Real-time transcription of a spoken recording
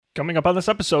Coming up on this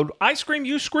episode, I scream,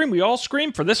 you scream, we all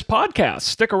scream for this podcast.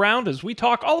 Stick around as we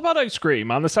talk all about ice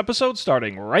cream on this episode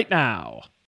starting right now.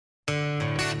 Ain't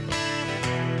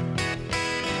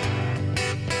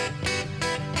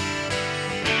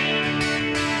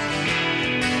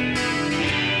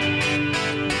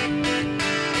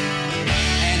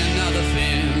another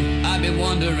thing I've been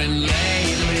wondering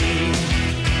lately.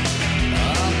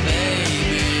 Oh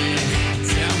baby,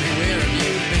 tell me where have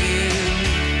you been?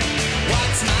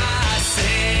 What's my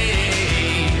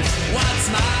sin? What's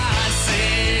my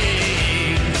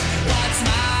sin? What's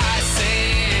my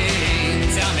sin?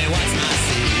 Tell me what's my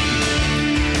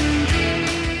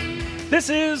sin? This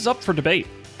is Up for Debate,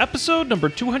 episode number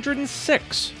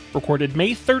 206, recorded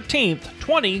May 13th,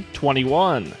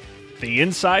 2021. The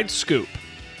Inside Scoop.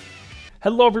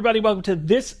 Hello, everybody. Welcome to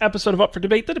this episode of Up for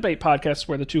Debate, the debate podcast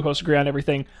where the two hosts agree on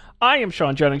everything. I am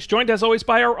Sean Jennings, joined as always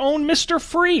by our own Mr.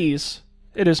 Freeze.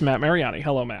 It is Matt Mariani.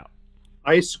 Hello, Matt.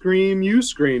 I scream, you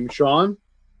scream, Sean.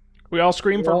 We all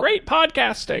scream for great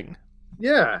podcasting.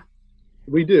 Yeah,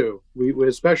 we do. We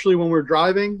especially when we're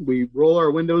driving, we roll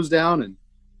our windows down and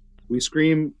we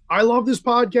scream, I love this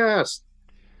podcast.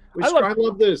 I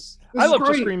love this. I love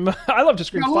to scream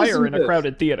Yeah, fire in a this.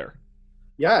 crowded theater.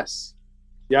 Yes,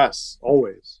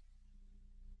 always.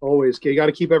 Okay, you got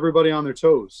to keep everybody on their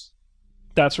toes.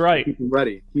 That's right. Keep them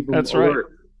ready. Keep them That's alert.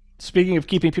 right. Speaking of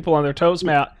keeping people on their toes,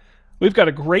 Matt, we've got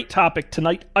a great topic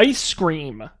tonight. Ice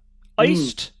cream.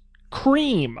 Iced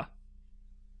cream.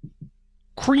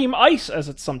 Cream ice, as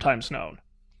it's sometimes known.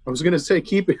 I was going to say,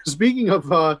 speaking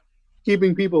of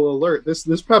keeping people alert, this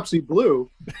Pepsi Blue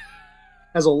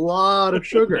has a lot of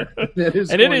sugar. It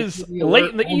is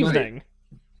late in the evening.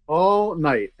 All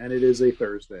night, and it is a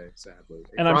Thursday, sadly.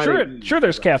 And I'm sure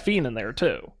there's caffeine in there,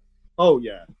 too. Oh,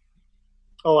 yeah.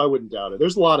 Oh, I wouldn't doubt it.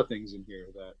 There's a lot of things in here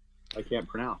that I can't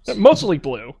pronounce. Mostly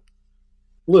blue.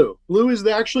 Blue is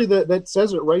actually that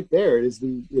says it right there. It is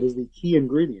the key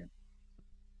ingredient.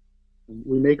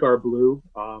 We make our blue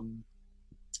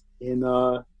in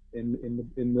the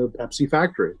Pepsi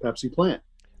factory, Pepsi plant.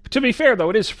 To be fair,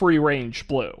 though, it is free-range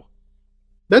blue.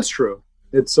 That's true.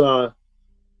 It's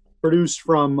produced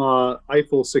from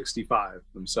Eiffel 65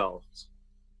 themselves.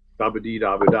 Dabba-dee,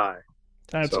 dabba-die.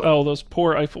 Those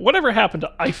poor Eiffel. Whatever happened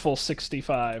to Eiffel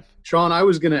 65? Sean, I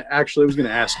was gonna ask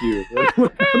you.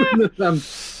 What happened to them?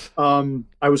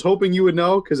 I was hoping you would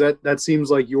know because that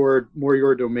seems like your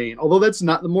domain. Although that's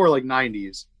not more like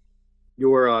 90s.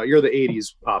 You're the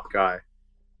 80s pop guy.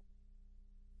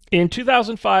 In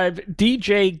 2005,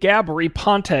 DJ Gabri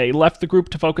Ponte left the group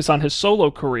to focus on his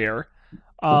solo career,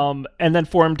 and then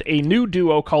formed a new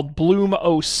duo called Bloom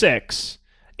 06.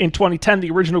 In 2010,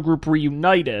 the original group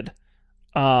reunited.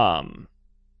 They're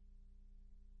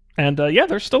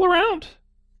still around.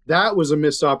 That was a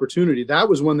missed opportunity. That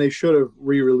was when they should have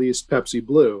re-released Pepsi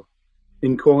Blue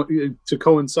to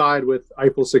coincide with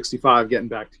Eiffel 65 getting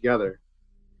back together.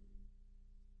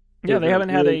 Yeah, they haven't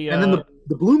had a... And then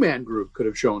the Blue Man Group could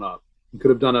have shown up. You could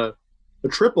have done a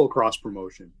triple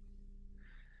cross-promotion.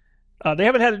 They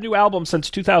haven't had a new album since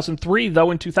 2003,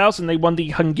 though in 2000 they won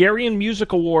the Hungarian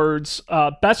Music Awards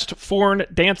Best Foreign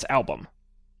Dance Album.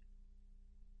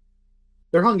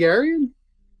 They're Hungarian?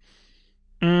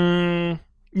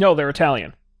 No, they're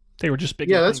Italian. They were just big.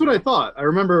 Yeah, that's what I thought. I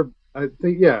remember. I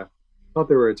thought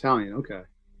they were Italian. Okay,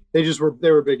 they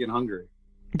were big in Hungary.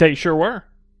 They sure were.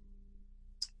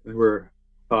 They were.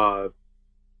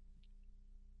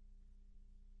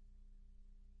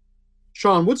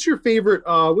 Sean, what's your favorite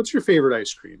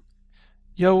ice cream?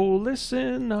 Yo,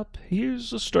 listen up.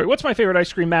 Here's a story. What's my favorite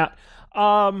ice cream, Matt?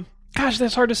 Gosh,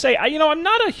 that's hard to say. I'm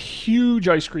not a huge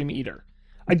ice cream eater.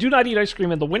 I do not eat ice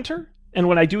cream in the winter, and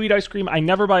when I do eat ice cream, I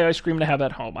never buy ice cream to have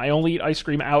at home. I only eat ice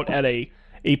cream out at a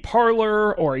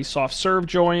parlor or a soft serve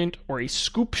joint or a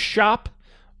scoop shop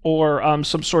or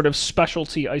some sort of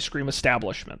specialty ice cream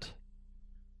establishment.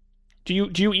 Do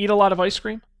you eat a lot of ice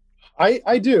cream?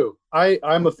 I do.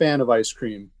 I'm a fan of ice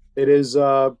cream. It is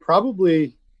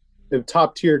probably the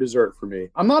top tier dessert for me.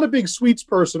 I'm not a big sweets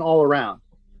person all around.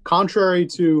 Contrary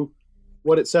to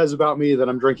what it says about me that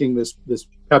I'm drinking this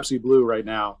Pepsi Blue right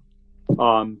now,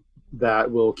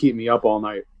 that will keep me up all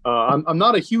night. I'm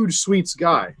not a huge sweets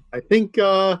guy. I think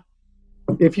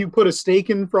if you put a steak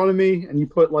in front of me and you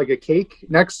put like a cake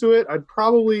next to it, I'd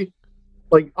probably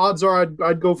odds are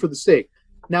I'd go for the steak.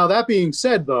 Now that being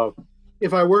said, though,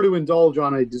 if I were to indulge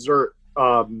on a dessert,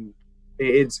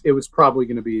 it's probably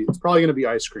going to be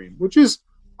ice cream, which is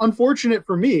unfortunate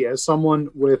for me as someone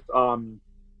with a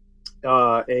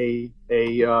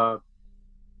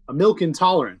milk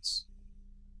intolerance.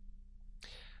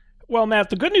 Well, Matt,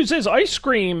 the good news is ice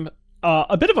cream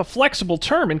a bit of a flexible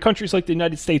term. In countries like the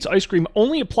United States, ice cream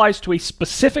only applies to a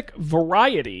specific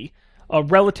variety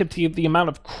relative to the amount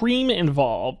of cream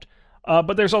involved.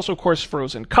 But there's also, of course,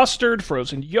 frozen custard,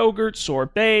 frozen yogurt,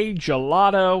 sorbet,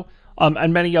 gelato,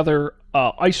 and many other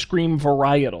ice cream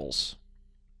varietals.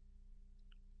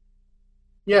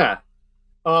 Yeah.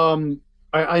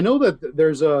 I know that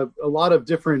there's a lot of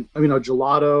different, a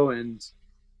gelato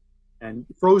and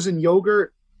frozen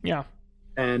yogurt Yeah.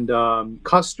 and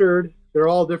custard. They're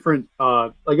all different.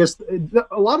 I guess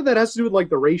a lot of that has to do with like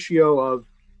the ratio of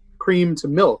cream to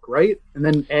milk, right? And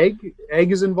then egg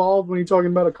is involved when you're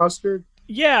talking about a custard.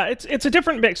 Yeah, it's a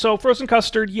different mix. So frozen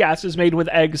custard, yes, is made with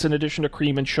eggs in addition to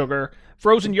cream and sugar.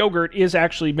 Frozen yogurt is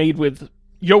actually made with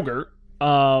yogurt,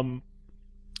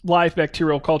 live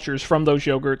bacterial cultures from those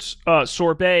yogurts.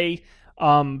 Sorbet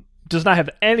does not have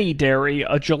any dairy.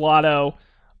 A gelato,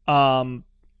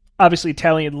 obviously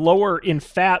Italian, lower in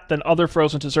fat than other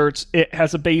frozen desserts. It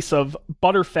has a base of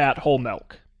butterfat whole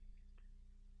milk.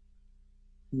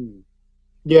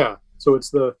 Yeah, so it's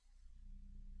the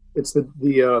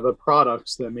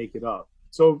products that make it up.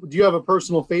 So, do you have a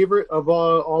personal favorite of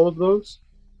all of those?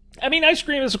 I mean, ice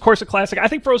cream is, of course, a classic. I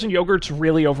think frozen yogurt's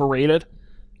really overrated.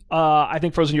 I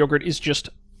think frozen yogurt is just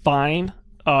fine.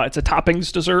 It's a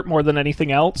toppings dessert more than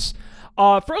anything else.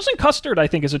 Frozen custard, I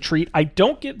think, is a treat I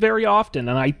don't get very often,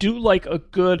 and I do like a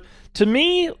good... To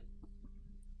me,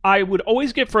 I would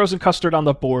always get frozen custard on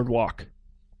the boardwalk.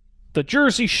 The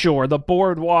Jersey Shore, the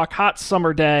boardwalk, hot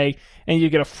summer day, and you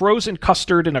get a frozen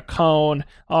custard in a cone.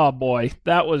 Oh boy,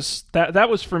 that was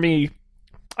for me.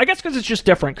 I guess because it's just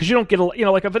different. Because you don't get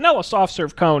like a vanilla soft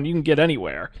serve cone you can get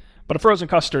anywhere, but a frozen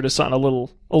custard is something a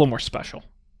little more special.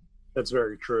 That's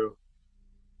very true.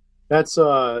 That's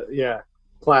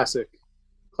classic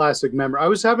memory. I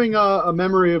was having a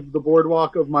memory of the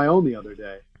boardwalk of my own the other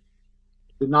day.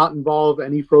 Did not involve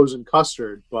any frozen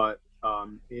custard, but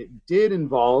it did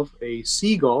involve a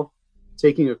seagull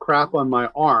taking a crap on my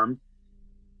arm,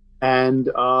 and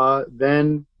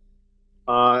then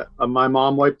my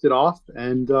mom wiped it off,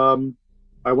 and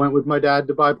I went with my dad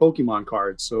to buy Pokemon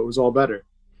cards, so it was all better.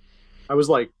 I was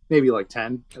maybe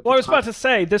 10. Well, I was about to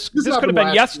say, this could have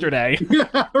been yesterday.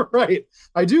 Yeah, right.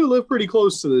 I do live pretty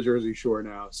close to the Jersey Shore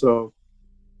now, so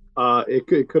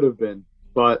it could have been.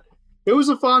 But it was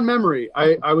a fond memory.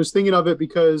 I was thinking of it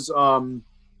because...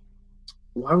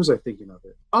 why was I thinking of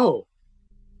it? Oh,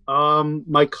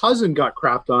 my cousin got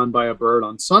crapped on by a bird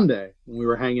on Sunday when we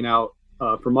were hanging out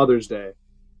for Mother's Day.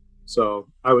 So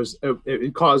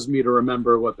it caused me to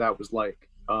remember what that was like.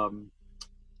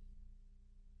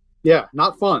 Yeah,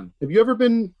 not fun.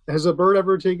 Has a bird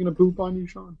ever taken a poop on you,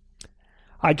 Sean?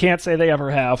 I can't say they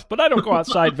ever have, but I don't go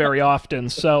outside very often,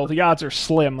 so the odds are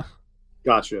slim.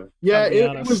 Gotcha. Yeah,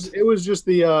 it was just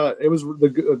the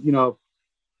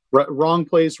wrong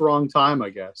place, wrong time,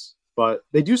 I guess. But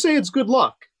they do say it's good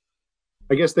luck.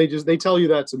 I guess they tell you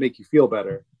that to make you feel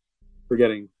better for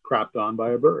getting crapped on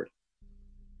by a bird.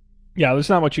 Yeah, there's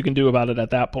not much you can do about it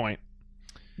at that point.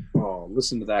 Oh,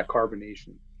 listen to that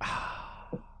carbonation.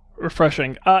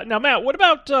 Refreshing. Now, Matt, what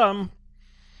about... because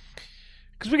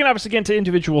we can obviously get into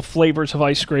individual flavors of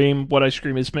ice cream, what ice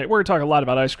cream is made. We're going to talk a lot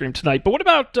about ice cream tonight. But what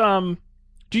about...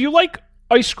 do you like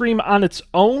ice cream on its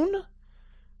own?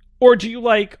 Or do you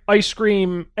like ice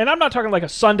cream, and I'm not talking like a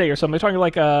sundae or something, I'm talking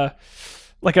like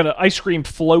an ice cream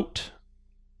float,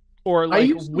 or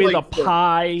with a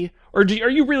pie, or are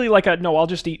you really I'll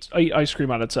just eat ice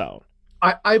cream on its own?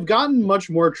 I've gotten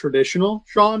much more traditional,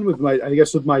 Sean, with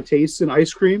my tastes in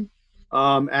ice cream,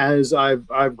 as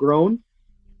I've grown.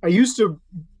 I used to,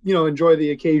 enjoy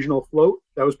the occasional float.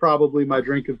 That was probably my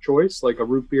drink of choice, like a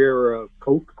root beer or a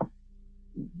Coke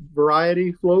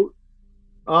variety float.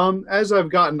 As I've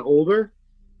gotten older,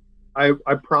 I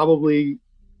probably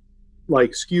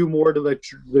skew more to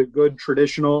the good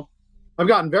traditional. I've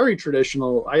gotten very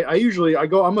traditional.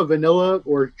 I'm a vanilla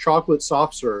or chocolate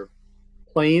soft serve,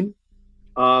 plain,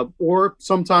 or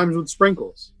sometimes with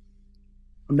sprinkles.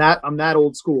 I'm that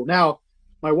old school. Now,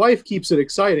 my wife keeps it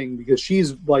exciting because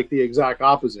she's the exact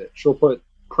opposite. She'll put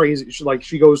crazy.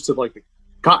 She goes to the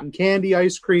cotton candy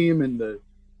ice cream and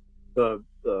the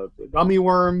gummy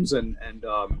worms and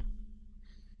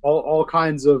all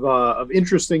kinds of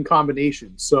interesting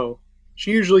combinations. So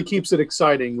she usually keeps it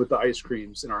exciting with the ice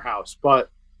creams in our house. But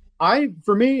I'm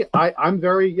very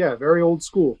old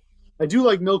school. I do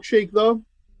like milkshake though.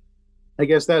 I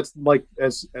guess that's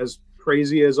as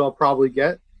crazy as I'll probably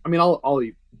get. I mean, I'll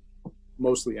eat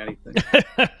mostly anything.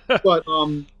 But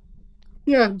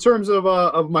in terms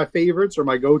of my favorites or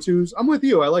my go-tos, I'm with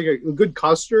you. I like a good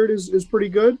custard is pretty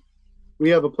good. We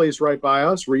have a place right by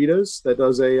us, Rita's, that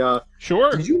does a.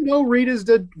 Sure. Did you know Rita's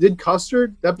did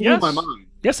custard? That blew Yes. my mind.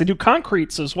 Yes, they do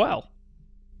concretes as well.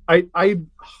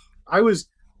 Most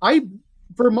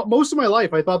of my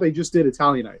life, I thought they just did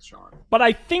Italian ice, Sean. But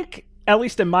I think, at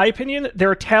least in my opinion,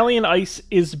 their Italian ice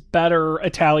is better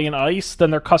Italian ice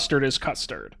than their custard is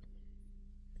custard.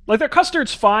 Like, their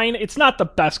custard's fine. It's not the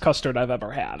best custard I've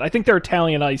ever had. I think their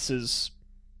Italian ice is...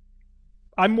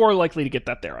 I'm more likely to get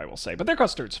that there, I will say. But their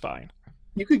custard's fine.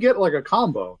 You could get like a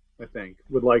combo, I think,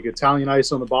 with like Italian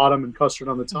ice on the bottom and custard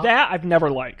on the top. That I've never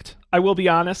liked. I will be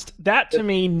honest. That, to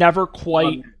me, never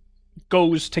quite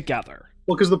goes together.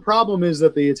 Well, because the problem is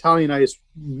that the Italian ice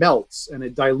melts and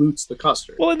it dilutes the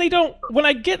custard. Well, and they don't... When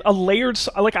I get a layered...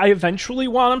 Like, I eventually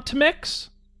want them to mix.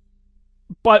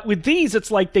 But with these,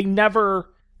 it's like they never...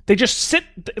 They just sit...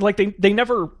 Like, they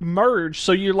never merge,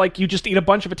 so you're like... You just eat a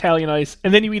bunch of Italian ice,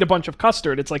 and then you eat a bunch of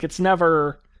custard. It's like, it's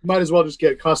never... Might as well just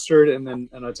get custard, and then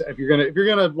if you're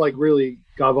gonna like really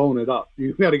gavone it up,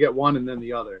 you got to get one and then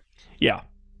the other. Yeah.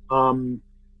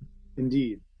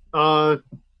 Indeed.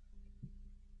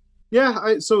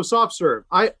 Yeah. So soft serve.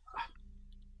 I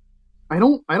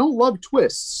don't love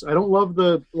twists. I don't love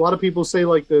a lot of people say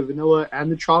like the vanilla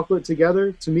and the chocolate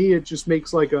together. To me, it just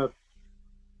makes like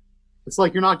it's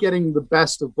like you're not getting the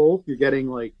best of both. You're getting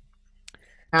like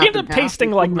You end up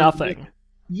tasting like nothing.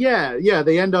 Yeah.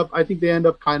 I think they end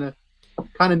up kind of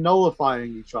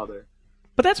nullifying each other.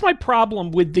 But that's my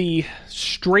problem with the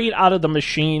straight out of the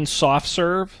machine soft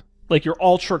serve, like your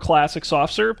ultra classic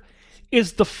soft serve,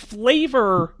 is the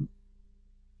flavor.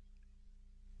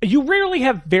 You rarely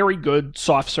have very good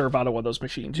soft serve out of one of those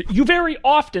machines. You very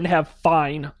often have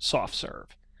fine soft serve.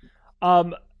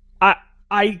 When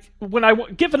I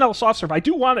get vanilla soft serve, I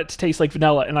do want it to taste like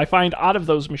vanilla, and I find out of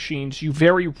those machines, you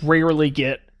very rarely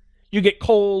get. You get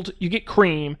cold, you get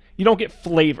cream, you don't get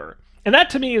flavor. And that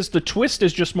to me is the twist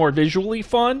is just more visually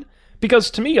fun,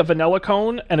 because to me a vanilla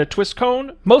cone and a twist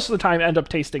cone most of the time end up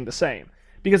tasting the same,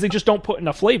 because they just don't put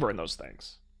enough flavor in those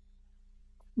things.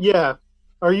 Yeah.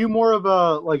 Are you more of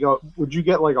would you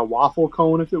get like a waffle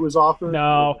cone if it was offered?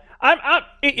 No.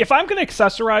 If I'm going to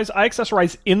accessorize, I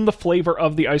accessorize in the flavor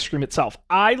of the ice cream itself.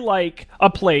 I like a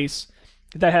place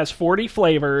that has 40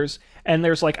 flavors, and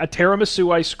there's like a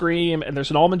tiramisu ice cream, and there's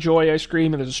an almond joy ice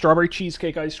cream, and there's a strawberry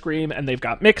cheesecake ice cream, and they've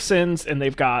got mix-ins, and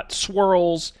they've got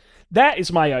swirls. That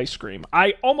is my ice cream.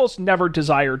 I almost never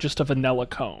desire just a vanilla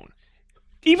cone.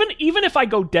 Even if I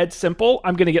go dead simple,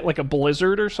 I'm going to get like a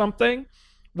Blizzard or something,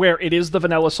 where it is the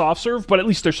vanilla soft serve, but at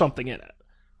least there's something in it.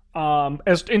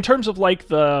 As in terms of like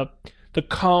the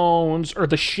cones or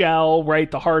the shell,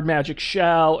 right? The hard magic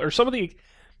shell, or some of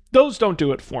those don't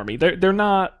do it for me. They're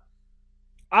not.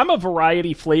 I'm a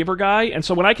variety flavor guy, and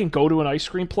so when I can go to an ice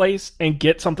cream place and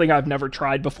get something I've never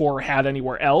tried before or had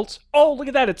anywhere else, oh, look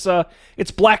at that,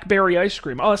 it's blackberry ice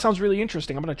cream. Oh, that sounds really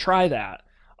interesting. I'm going to try that.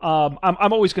 I'm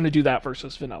always going to do that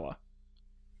versus vanilla.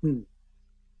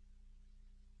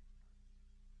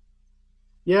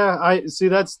 Yeah, I see.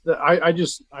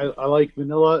 I like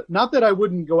vanilla. Not that I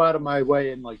wouldn't go out of my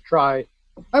way and like try.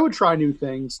 I would try new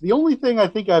things. The only thing I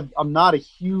think I'm not a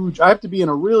huge. I have to be in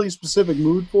a really specific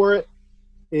mood for it.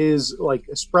 Is like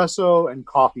espresso and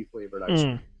coffee flavored ice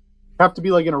cream. Have to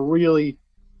be like in a really.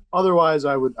 Otherwise,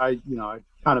 I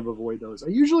kind of avoid those. I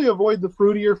usually avoid the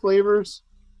fruitier flavors,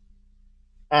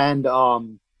 and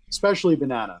especially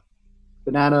banana.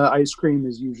 Banana ice cream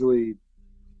is usually,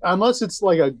 unless it's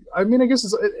like I guess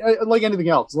it's like anything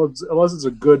else, unless it's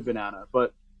a good banana.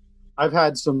 But I've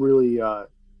had some really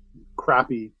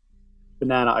crappy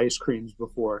banana ice creams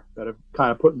before that have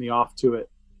kind of put me off to it.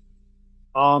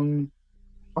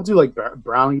 I'll do like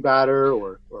brownie batter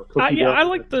or cookie dough. I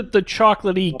like the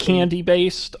chocolatey candy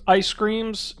based ice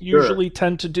creams. Usually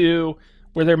tend to do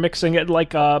where they're mixing it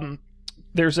like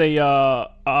there's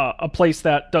a place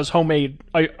that does homemade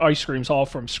ice creams all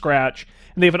from scratch,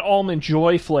 and they have an almond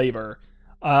joy flavor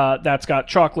that's got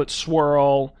chocolate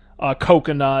swirl,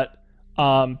 coconut,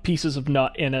 pieces of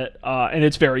nut in it, and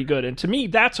it's very good. And to me,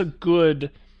 that's a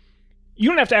good. You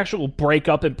don't have to actually break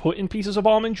up and put in pieces of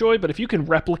almond joy, but if you can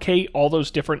replicate all those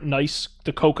different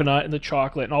the coconut and the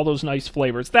chocolate and all those nice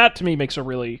flavors, that to me makes a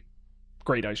really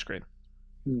great ice cream.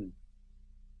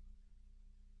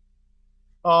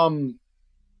 I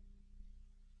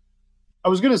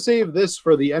was going to save this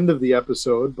for the end of the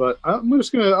episode, but I'm going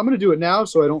to do it now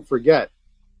so I don't forget.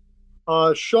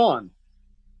 Sean,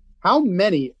 how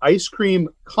many ice cream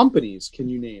companies can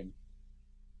you name?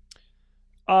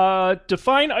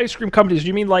 Define ice cream companies. Do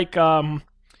you mean like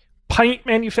pint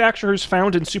manufacturers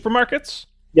found in supermarkets?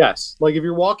 Yes. Like if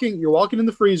you're walking in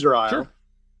the freezer aisle. Sure.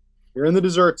 You're in the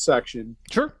dessert section.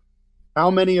 Sure. How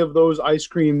many of those ice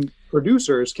cream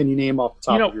producers can you name off the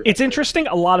top of your It's head? interesting.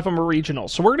 A lot of them are regional.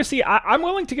 So we're going to see. I'm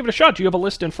willing to give it a shot. Do you have a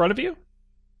list in front of you?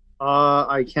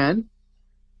 I can.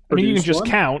 I mean, you can produce just one.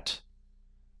 count.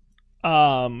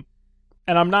 And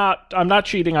I'm not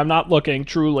cheating. I'm not looking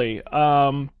truly.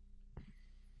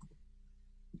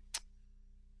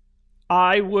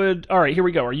 I would. All right, here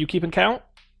we go. Are you keeping count?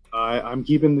 I'm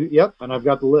keeping the, yep, and I've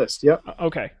got the list. Yep.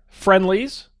 Okay.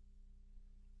 Friendlies,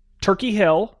 Turkey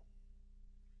Hill,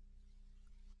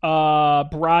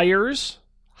 Breyers,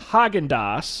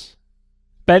 Haagen-Dazs,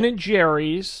 Ben and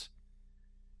Jerry's,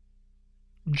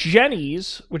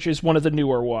 Jenny's, which is one of the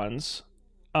newer ones.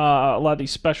 A lot of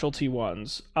these specialty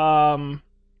ones.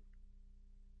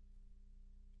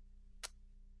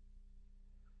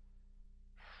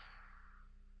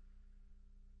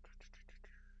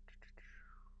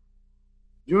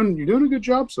 You're doing a good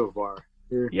job so far.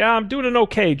 Yeah, I'm doing an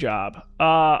okay job.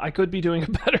 I could be doing a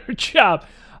better job.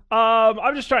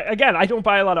 I'm just trying. Again, I don't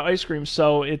buy a lot of ice cream,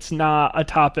 so it's not a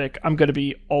topic I'm going to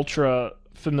be ultra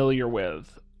familiar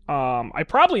with. I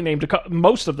probably named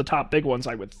most of the top big ones,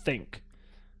 I would think.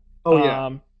 Oh yeah.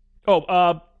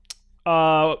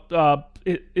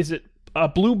 Is it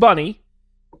Blue Bunny?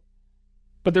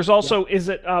 But there's also is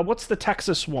it what's the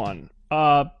Texas one?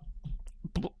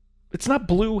 It's not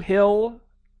Blue Hill,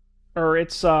 or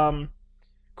it's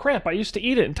crap. I used to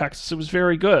eat it in Texas. It was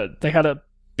very good. They had a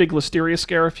big listeria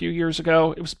scare a few years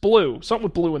ago. It was blue, something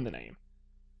with blue in the name.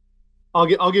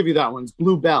 I'll give you that one. It's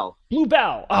Blue Bell. Blue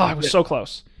Bell. Oh, I was so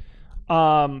close.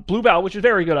 Blue Bell, which is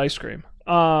very good ice cream.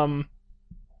 And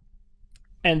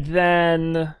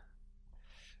then,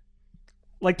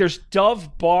 like, there's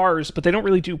Dove bars, but they don't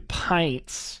really do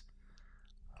pints.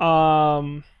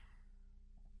 I'm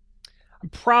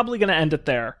probably going to end it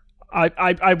there.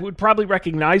 I would probably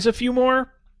recognize a few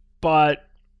more, but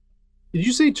Did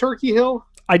you say Turkey Hill?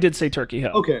 I did say Turkey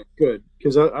Hill. Okay, good.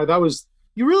 Because I that was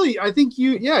you really. I think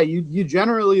you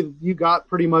generally you got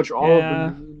pretty much all Yeah.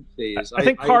 of the mainstays. I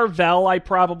think Carvel I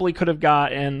probably could have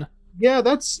gotten. Yeah,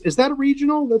 is that a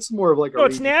regional? That's more of like a. No,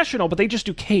 it's regional. national, but they just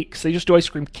do cakes. They just do ice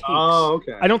cream cakes. Oh,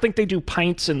 okay. I don't think they do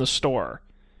pints in the store.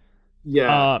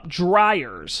 Yeah.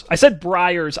 Dryers. I said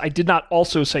Breyers. I did not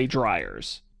also say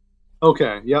Dryers.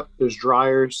 Okay. Yep. There's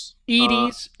Dryers.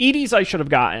 Edie's. Edie's I should have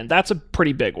gotten. That's a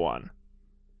pretty big one.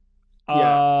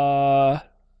 Yeah.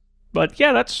 But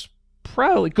yeah, that's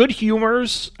probably Good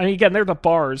Humors. I mean, again, they're the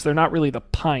bars. They're not really the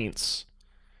pints.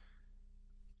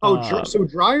 So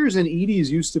Dryers and Edie's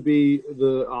used to be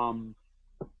the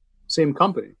same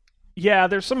company. Yeah,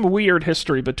 there's some weird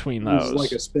history between It was those.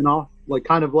 like a spin-off, like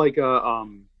kind of like a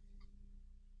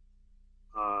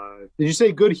did you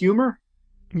say Good Humor?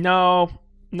 No,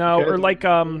 Okay. or like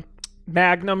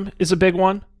Magnum is a big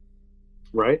one.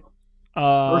 Right.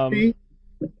 Um,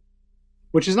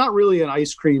 Which is not really an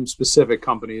ice cream specific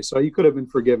company, so you could have been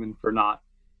forgiven for not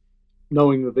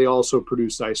knowing that they also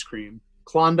produced ice cream.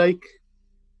 Klondike.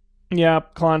 yeah,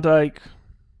 Klondike.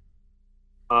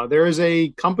 There is a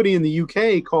company in the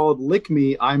UK called Lick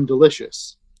Me, I'm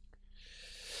Delicious.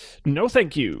 No,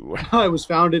 thank you. It was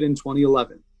founded in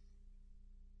 2011.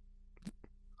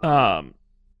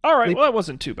 All right, well, that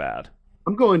wasn't too bad.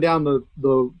 I'm going down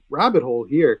the rabbit hole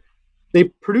here. They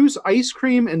produce ice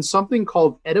cream and something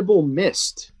called edible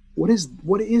mist. What is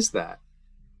that?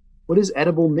 What is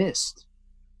edible mist?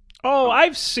 Oh,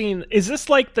 I've seen. Is this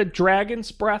like the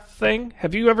dragon's breath thing?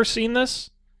 Have you ever seen this?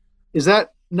 Is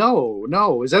that no?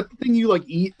 Is that the thing you like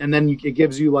eat and then it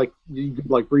gives you like you could,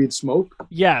 like breathe smoke?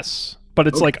 Yes, but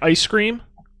it's Okay. like ice cream.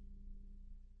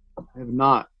 I have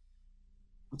not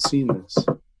seen this.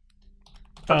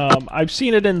 I've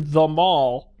seen it in the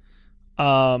mall.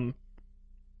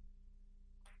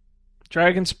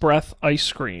 Dragon's breath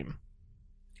ice cream.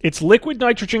 It's liquid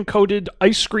nitrogen coated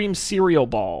ice cream cereal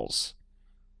balls.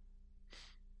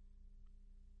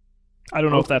 I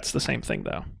don't know if that's the same thing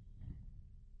though.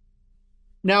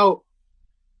 Now,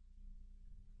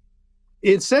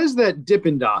 it says that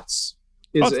Dippin' Dots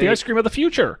Oh, it's the ice cream of the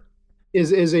future.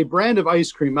 is a brand of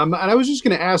ice cream. And I was just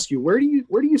going to ask you, where do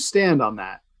you stand on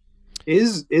that?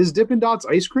 Is Dippin' Dots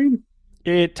ice cream?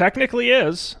 It technically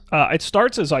is. It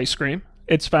starts as ice cream.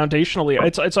 It's foundationally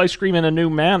it's ice cream in a new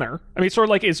manner. I mean, it's sort of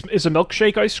like is a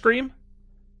milkshake ice cream?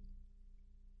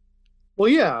 Well,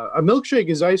 yeah, a milkshake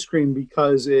is ice cream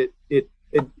because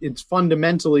it's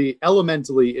fundamentally,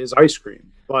 elementally is ice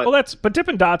cream. But Well, but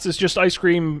Dippin' Dots is just ice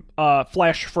cream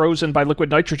flash frozen by liquid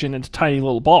nitrogen into tiny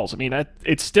little balls. I mean,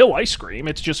 it's still ice cream.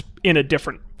 It's just in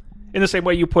the same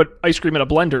way you put ice cream in a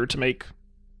blender to make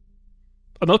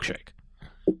a milkshake.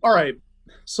 all right,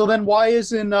 so then why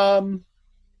isn't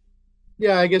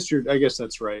yeah, I guess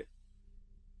that's right.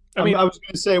 I mean, I was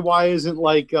going to say why isn't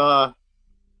like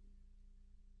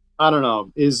I don't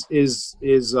know. Is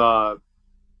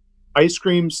ice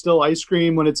cream still ice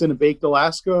cream when it's in a baked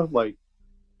Alaska? Like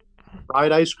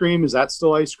fried ice cream, is that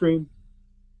still ice cream?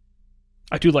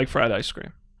 I do like fried ice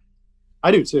cream.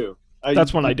 I do too.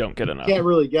 That's when I don't get enough. Can't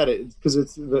really get it because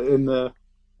it's in the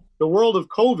world of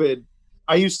COVID.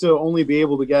 I used to only be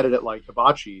able to get it at like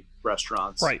hibachi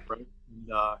restaurants, Right. And,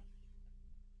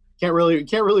 can't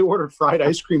really order fried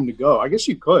ice cream to go. I guess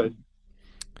you could.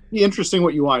 Be interesting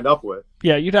what you wind up with.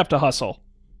 Yeah, you'd have to hustle.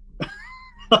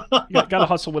 You got to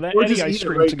hustle with Or any just ice eat it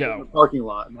cream right to in go. the parking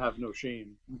lot and have no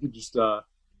shame. You could just I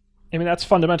mean, that's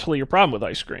fundamentally your problem with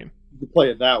ice cream. you could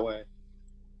play it that way.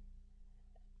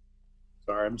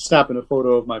 Sorry, I'm snapping a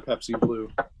photo of my Pepsi Blue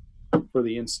for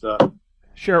the Insta.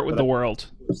 Share it with the world.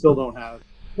 I still don't have.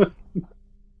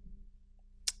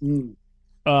 Mm.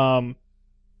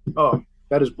 Oh,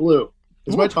 that is blue.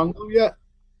 Is my tongue blue yet?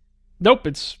 Nope,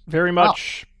 it's very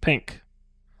much pink.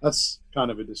 That's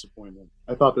kind of a disappointment.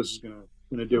 I thought this was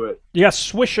gonna do it. You got to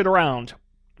swish it around.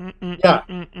 Yeah.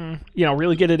 You know,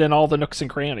 really get it in all the nooks and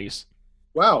crannies.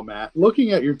 Wow, Matt,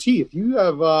 looking at your teeth, you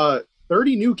have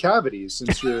 30 new cavities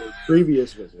since your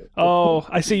previous visit. Oh,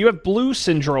 I see. You have blue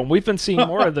syndrome. We've been seeing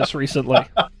more of this recently.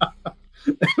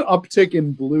 Uptick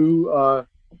in blue.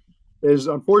 There's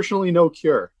unfortunately no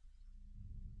cure.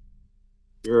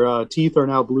 Your teeth are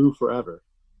now blue forever.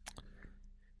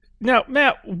 Now,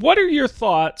 Matt, what are your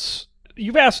thoughts?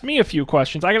 You've asked me a few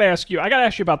questions. I got to ask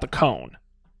you about the cone.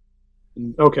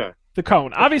 Okay. The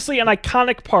cone. Obviously an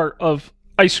iconic part of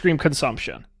ice cream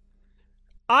consumption.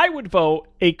 I would vote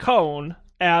a cone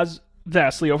as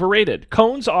vastly overrated.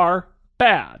 Cones are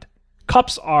bad.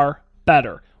 Cups are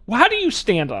better. Well, how do you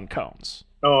stand on cones?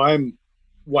 Oh,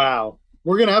 wow.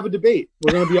 We're going to have a debate.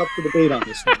 We're going to be up for debate on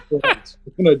this one. We're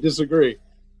going to disagree.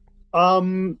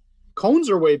 Cones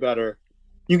are way better.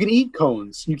 You can eat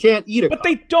cones. You can't eat a But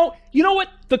cone. they don't. You know what?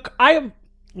 I have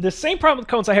the same problem with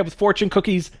cones I have with fortune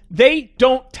cookies. They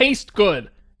don't taste good.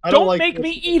 I don't Don't like make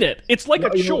me fortune eat it. It's like No,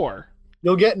 a you know- chore.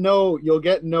 You'll get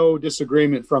no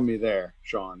disagreement from me there,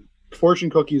 Sean. Fortune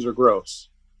cookies are gross.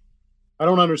 I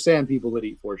don't understand people that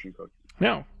eat fortune cookies.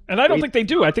 No. And I don't Wait. think they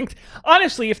do. I think,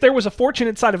 honestly, if there was a fortune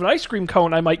inside of an ice cream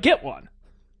cone, I might get one.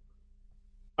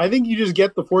 I think you just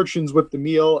get the fortunes with the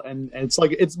meal, and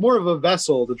it's more of a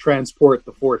vessel to transport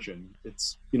the fortune.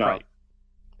 It's Right.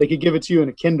 They could give it to you in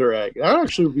a Kinder egg. That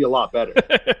actually would be a lot better.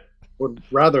 Would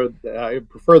rather I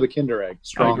prefer the Kinder egg. I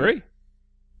Strongly. agree.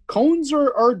 Cones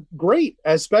are great,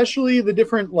 especially the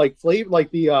different like flavor,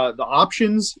 like the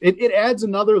options. It adds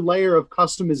another layer of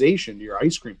customization to your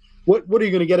ice cream. What are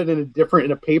you going to get it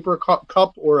in a paper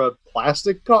cup or a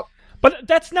plastic cup? But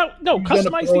that's no You end up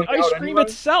customize the throwing it ice out cream anyway?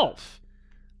 itself.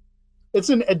 It's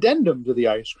an addendum to the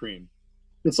ice cream.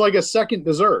 It's like a second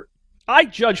dessert. I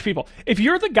judge people. If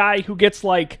you're the guy who gets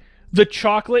like the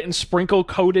chocolate and sprinkle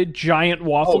coated giant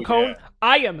waffle Oh, cone, yeah.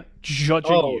 I am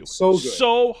judging Oh, you so good.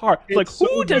 so hard. It's Like, so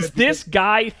who does good this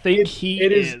guy think he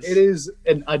It is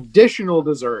an additional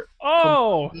dessert.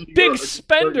 Oh, Completely big or-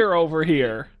 spender over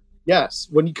here. Yes,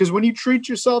 because when you treat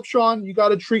yourself, Sean, you got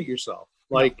to treat yourself.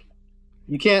 Like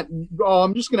you can't. Oh,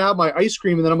 I'm just gonna have my ice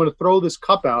cream and then I'm gonna throw this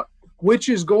cup out, which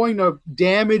is going to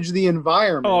damage the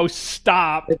environment. Oh,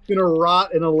 stop. It's gonna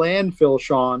rot in a landfill,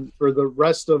 Sean, for the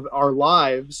rest of our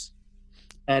lives.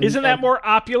 And Isn't that and more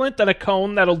opulent than a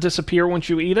cone that'll disappear once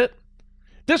you eat it?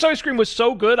 This ice cream was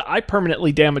so good, I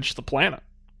permanently damaged the planet.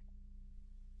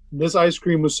 This ice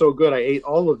cream was so good, I ate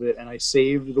all of it and I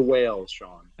saved the whales,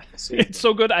 Sean. I saved It's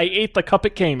so good, I ate the cup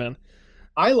it came in.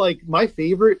 I like my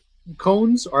favorite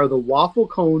cones are the waffle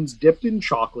cones dipped in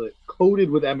chocolate, coated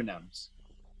with M&Ms.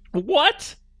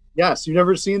 What? Yes, you've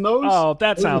never seen those? Oh,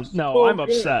 that Those sounds... are No, so I'm good.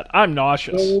 upset. I'm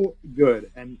nauseous. So good,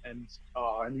 and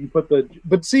you put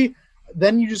but see,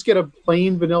 then you just get a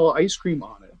plain vanilla ice cream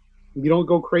on it. You don't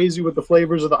go crazy with the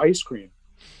flavors of the ice cream.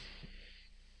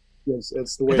 Yes,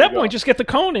 it's the way. At that to go. point, just get the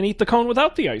cone and eat the cone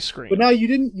without the ice cream. But now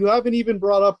you haven't even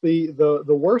brought up the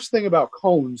worst thing about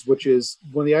cones, which is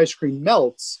when the ice cream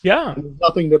melts. Yeah. There's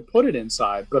nothing to put it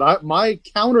inside. But my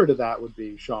counter to that would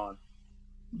be, Sean,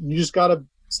 you just got to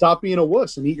stop being a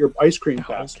wuss and eat your ice cream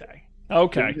faster. Okay. If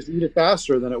Okay. you just eat it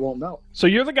faster, then it won't melt. So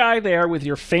you're the guy there with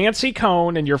your fancy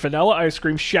cone and your vanilla ice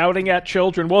cream shouting at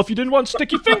children, well, if you didn't want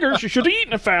sticky fingers, you should have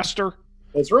eaten it faster.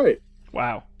 That's right.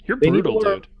 Wow. You're They need to brutal,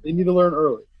 learn. dude. They need to learn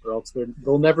early, or else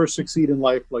they'll never succeed in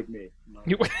life like me.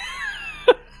 You-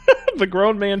 the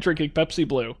grown man drinking Pepsi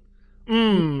Blue.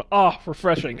 Oh,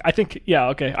 refreshing. I think, yeah,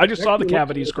 okay. I just saw the Actually,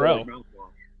 cavities looks grow. like mouthwash.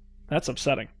 That's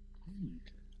upsetting.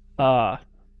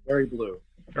 Very blue.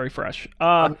 Very fresh.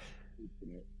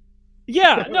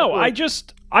 Yeah, no,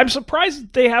 I'm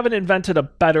surprised they haven't invented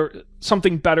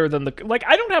something better than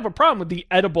I don't have a problem with the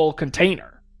edible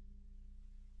container.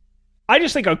 I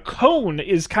just think a cone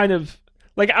is kind of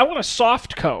I want a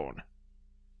soft cone.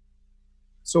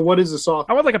 So what is a soft?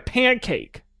 I want like a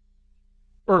pancake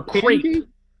or a crepe. Pancake?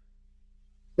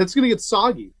 That's gonna get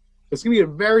soggy. It's gonna get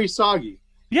very soggy.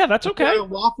 Yeah, that's okay. A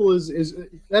waffle is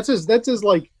that's as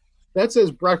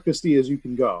breakfasty as you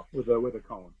can go with a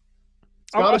cone.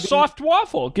 I want a soft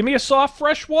waffle. Give me a soft,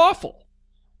 fresh waffle.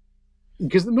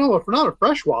 Because no, if not a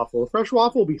fresh waffle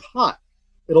will be hot.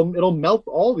 It'll melt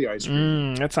all the ice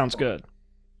cream. That sounds good.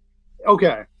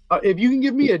 Okay, if you can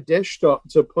give me a dish to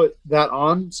put that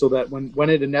on, so that when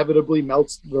it inevitably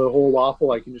melts the whole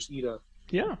waffle, I can just eat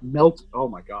melt. Oh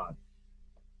my god,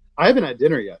 I haven't had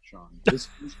dinner yet, Sean. This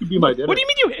could be my dinner. What do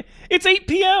you mean it's 8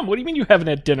 p.m.? What do you mean you haven't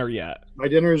had dinner yet? My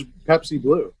dinner is Pepsi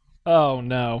Blue. Oh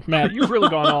no, Matt, you've really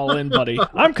gone all in, buddy.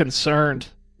 I'm concerned.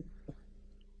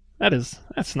 That's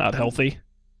not healthy.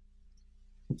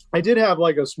 I did have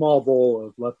a small bowl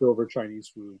of leftover Chinese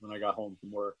food when I got home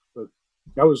from work, but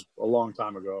that was a long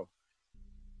time ago.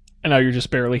 And now you're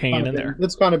just barely hanging in there.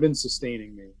 It's kind of been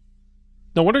sustaining me.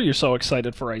 No wonder you're so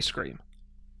excited for ice cream.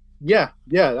 Yeah,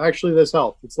 actually this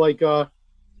helped. It's like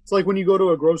when you go to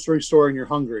a grocery store and you're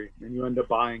hungry and you end up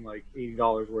buying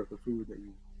 $80 worth of food that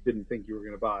you didn't think you were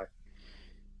going to buy.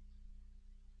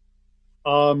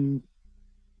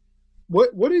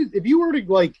 What is, if you were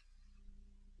to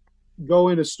go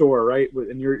in a store, right,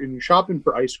 and you're shopping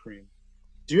for ice cream,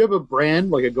 do you have a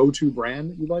brand, a go-to brand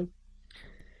that you like?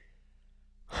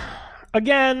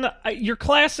 Again, your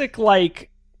classic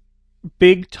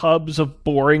big tubs of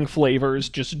boring flavors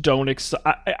just don't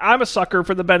I'm a sucker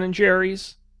for the Ben &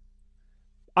 Jerry's.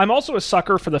 I'm also a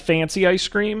sucker for the fancy ice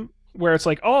cream where it's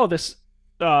this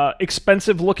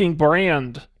expensive looking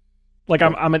brand.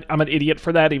 I'm an idiot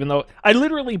for that, even though I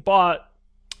literally bought,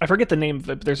 I forget the name of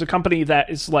it, but there's a company that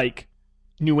is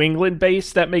New England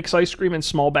based that makes ice cream in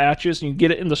small batches and you get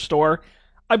it in the store.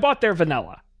 I bought their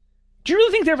vanilla. Do you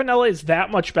really think their vanilla is that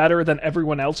much better than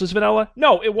everyone else's vanilla?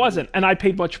 No, it wasn't, and I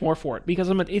paid much more for it because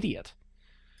I'm an idiot.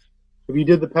 If you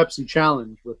did the Pepsi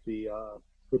challenge with the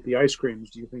ice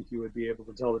creams, do you think you would be able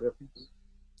to tell the difference?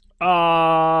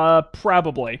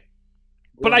 Probably.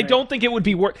 But I don't think it would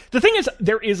be worth... The thing is,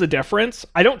 there is a difference.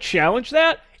 I don't challenge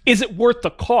that. Is it worth the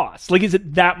cost? Is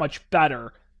it that much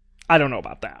better? I don't know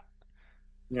about that.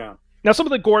 Yeah. Now, some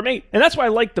of the gourmet... And that's why I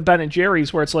like the Ben &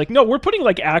 Jerry's, where it's no, we're putting,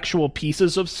 actual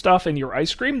pieces of stuff in your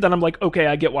ice cream. Then I'm okay,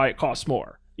 I get why it costs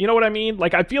more. You know what I mean?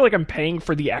 I feel I'm paying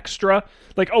for the extra.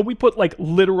 We put,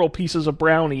 literal pieces of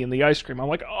brownie in the ice cream. I'm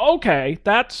okay,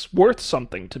 that's worth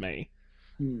something to me.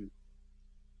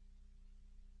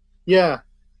 Yeah.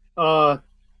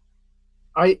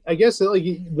 I guess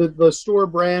the store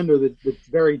brand or the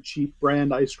very cheap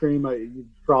brand ice cream, you'd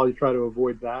probably try to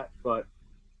avoid that. But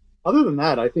other than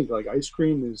that, I think ice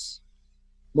cream is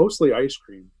mostly ice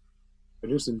cream. I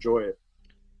just enjoy it.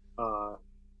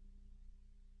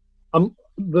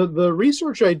 The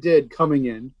research I did coming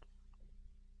in,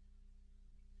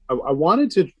 I wanted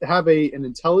to have an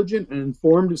intelligent and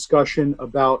informed discussion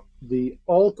about the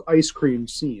alt ice cream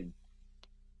scene.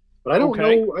 But I don't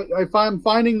know. I'm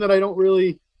finding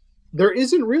that there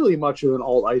isn't really much of an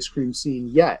alt ice cream scene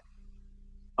yet.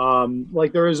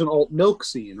 There is an alt milk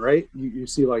scene, right? You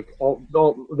see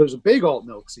there's a big alt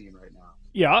milk scene right now.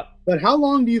 Yeah. But how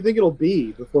long do you think it'll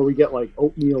be before we get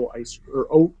oatmeal ice or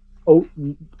oat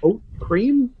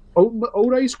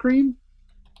ice cream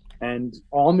and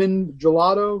almond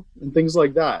gelato and things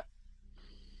like that?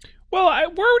 Well,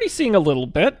 we're already seeing a little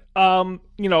bit. Have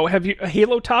you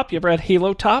Halo Top? You ever had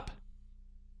Halo Top?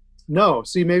 No.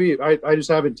 See, maybe I just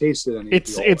haven't tasted any.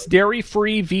 It's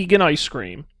dairy-free vegan ice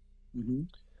cream. Mm-hmm.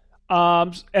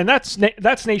 And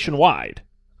that's nationwide.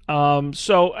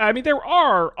 So I mean, there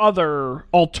are other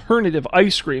alternative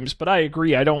ice creams, but I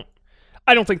agree. I don't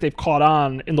think they've caught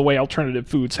on in the way alternative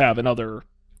foods have in other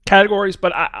categories.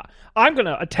 But I'm going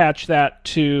to attach that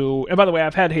to. And by the way,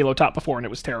 I've had Halo Top before, and it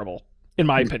was terrible. In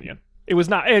my opinion, it was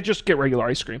not. Just get regular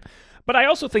ice cream. But I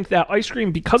also think that ice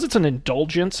cream, because it's an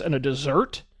indulgence and a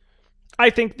dessert,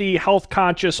 I think the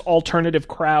health-conscious alternative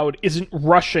crowd isn't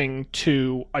rushing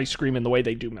to ice cream in the way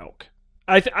they do milk.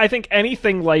 I think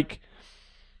anything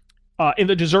in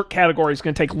the dessert category is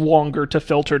going to take longer to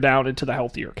filter down into the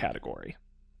healthier category.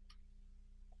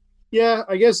 Yeah,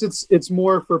 I guess it's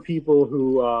more for people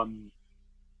who. Oh,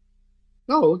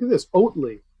 look at this,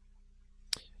 Oatly.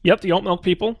 Yep, the oat milk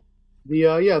people. The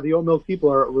oat milk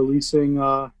people are releasing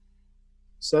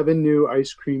 7 new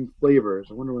ice cream flavors.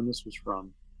 I wonder when this was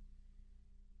from.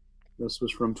 This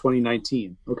was from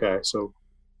 2019. Okay, so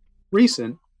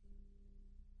recent.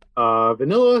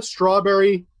 Vanilla,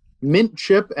 strawberry, mint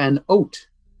chip, and oat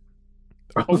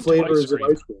are the Oat flavors ice of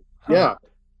cream. ice cream. Huh. Yeah.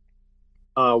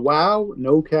 Wow,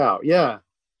 no cow. Yeah.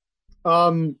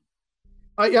 Um,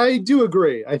 I do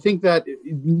agree. I think that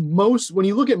when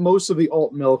you look at most of the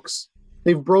alt milks,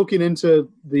 they've broken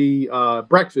into the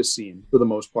breakfast scene for the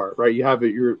most part, right? You have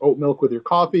your oat milk with your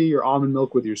coffee, your almond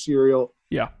milk with your cereal.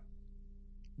 Yeah.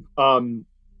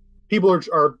 People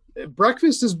are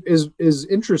breakfast is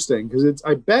interesting because it's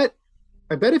I bet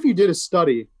if you did a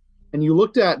study and you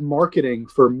looked at marketing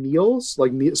for meals,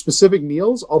 like specific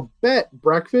meals, I'll bet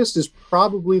breakfast is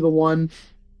probably the one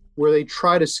where they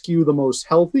try to skew the most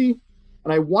healthy.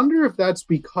 And I wonder if that's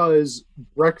because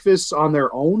breakfasts on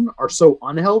their own are so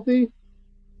unhealthy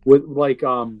with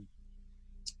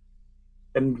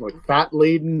and like fat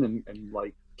laden and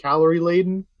like calorie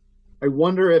laden. I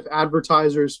wonder if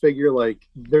advertisers figure like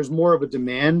there's more of a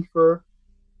demand for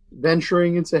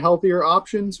venturing into healthier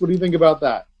options. What do you think about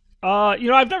that? I've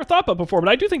never thought about it before, but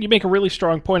I do think you make a really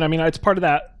strong point. I mean, it's part of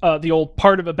that, the old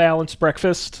part of a balanced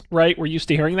breakfast, right? We're used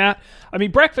to hearing that. I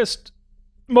mean, breakfast,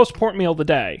 most important meal of the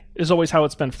day, is always how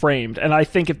it's been framed. And I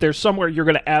think if there's somewhere you're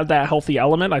going to add that healthy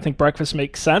element, I think breakfast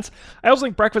makes sense. I also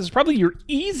think breakfast is probably your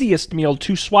easiest meal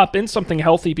to swap in something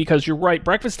healthy because you're right,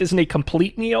 breakfast isn't a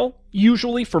complete meal,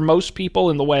 usually for most people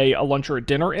in the way a lunch or a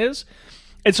dinner is.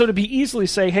 And so to be easily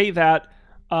say, hey, that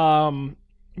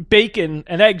bacon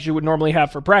and eggs you would normally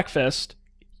have for breakfast,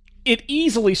 it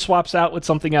easily swaps out with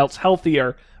something else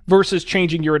healthier versus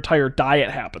changing your entire diet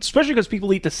habits, especially because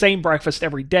people eat the same breakfast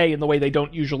every day in the way they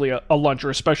don't usually a lunch or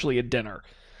especially a dinner.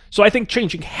 So I think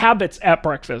changing habits at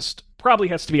breakfast probably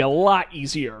has to be a lot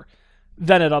easier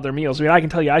than at other meals. I mean, I can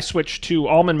tell you I switched to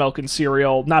almond milk and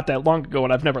cereal not that long ago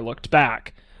and I've never looked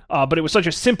back. But it was such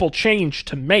a simple change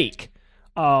to make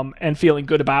and feeling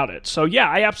good about it. So yeah,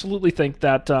 I absolutely think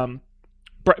that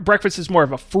breakfast is more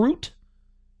of a fruit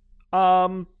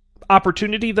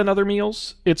opportunity than other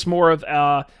meals. It's more of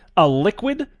a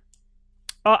liquid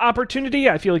opportunity.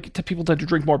 I feel like people tend to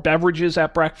drink more beverages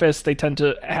at breakfast. They tend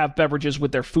to have beverages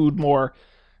with their food more.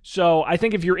 So I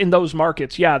think if you're in those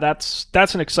markets, yeah, that's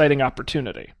an exciting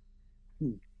opportunity.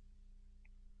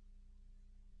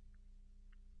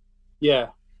 Yeah.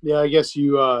 Yeah, I guess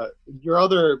your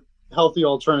other healthy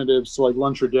alternatives to like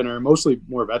lunch or dinner, mostly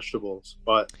more vegetables,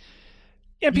 but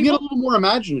Yeah, you get a little more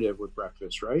imaginative with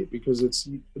breakfast, right? Because it's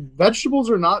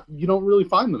vegetables are not you don't really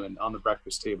find them on the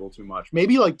breakfast table too much.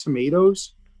 Maybe like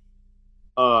tomatoes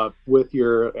with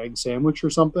your egg sandwich or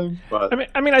something. But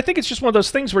I mean, I think it's just one of those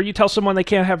things where you tell someone they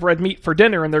can't have red meat for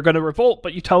dinner and they're going to revolt,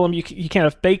 but you tell them you can't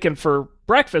have bacon for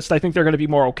breakfast. I think they're going to be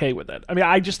more okay with it. I mean,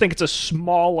 I just think it's a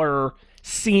smaller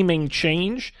seeming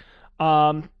change.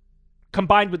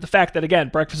 Combined with the fact that, again,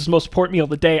 breakfast is the most important meal of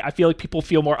the day, I feel like people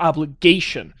feel more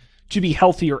obligation to be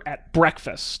healthier at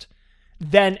breakfast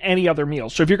than any other meal.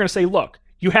 So if you're going to say, look,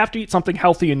 you have to eat something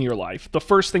healthy in your life, the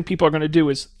first thing people are going to do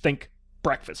is think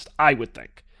breakfast, I would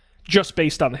think, just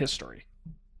based on the history.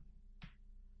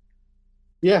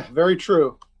 yeah, very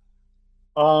true.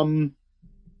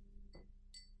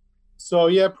 So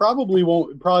yeah, probably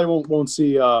won't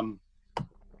see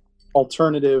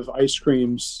alternative ice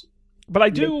creams. But I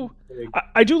do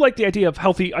like the idea of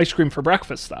healthy ice cream for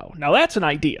breakfast, though. Now that's an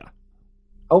idea.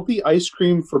 Healthy ice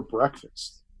cream for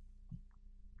breakfast.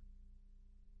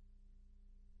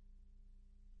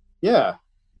 Yeah.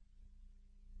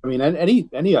 I mean,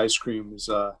 any ice cream is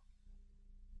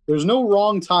there's no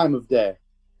wrong time of day.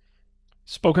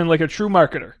 Spoken like a true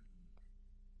marketer.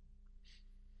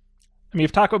 I mean,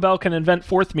 if Taco Bell can invent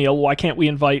fourth meal, why can't we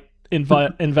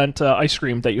invent ice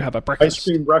cream that you have at breakfast? Ice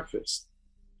cream breakfast.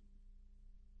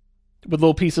 With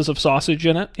little pieces of sausage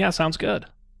in it? Yeah, sounds good.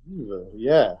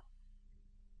 Yeah.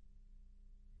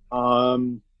 Have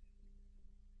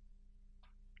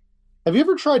you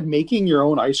ever tried making your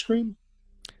own ice cream?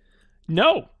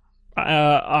 No.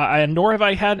 Nor have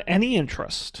I had any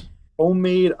interest.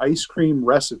 Homemade ice cream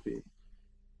recipe.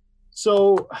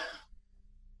 So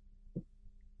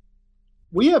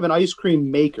we have an ice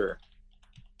cream maker.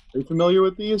 Are you familiar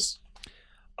with these?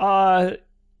 Tell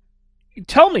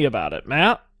me about it,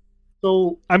 Matt.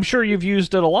 So I'm sure you've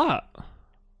used it a lot.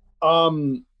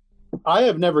 I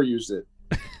have never used it.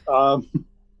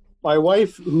 My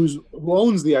wife, who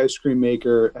owns the ice cream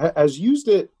maker, has used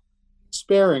it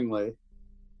sparingly.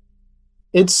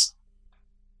 It's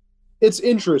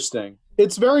interesting.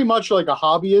 It's very much like a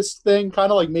hobbyist thing,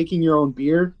 kind of like making your own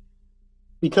beer,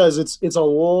 because it's a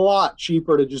lot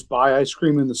cheaper to just buy ice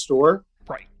cream in the store.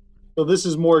 Right. So this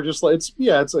is more just like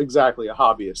it's exactly a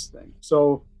hobbyist thing.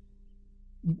 So,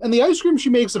 and the ice cream she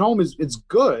makes at home it's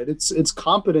good. It's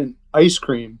competent ice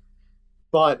cream.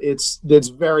 but it's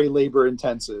very labor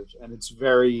intensive and it's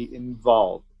very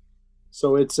involved.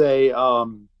 So it's a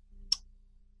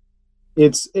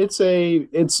it's a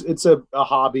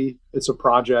hobby. It's a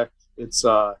project. It's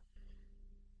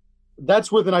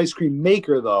that's with an ice cream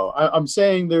maker though. I'm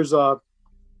saying there's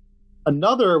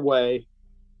another way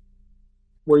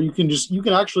where you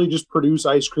can actually just produce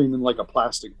ice cream in like a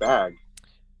plastic bag.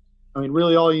 I mean,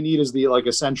 really all you need is the like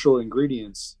essential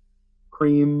ingredients: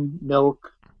 cream,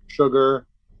 milk, sugar,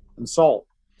 and salt.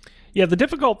 Yeah, the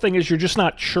difficult thing is you're just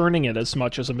not churning it as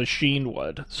much as a machine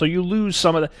would. So you lose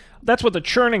some of the... That's what the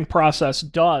churning process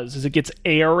does, is it gets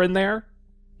air in there,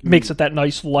 makes it that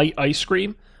nice light ice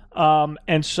cream.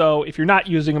 And so if you're not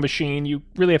using a machine, you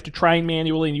really have to try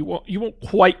manually, and you won't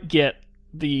quite get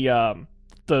the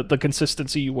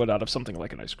consistency you would out of something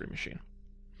like an ice cream machine.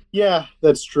 Yeah,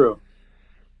 that's true.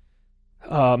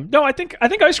 No, I think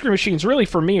ice cream machines really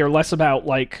for me are less about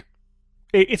like...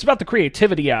 It's about the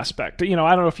creativity aspect. You know,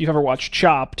 I don't know if you've ever watched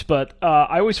Chopped, but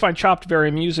I always find Chopped very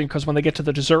amusing because when they get to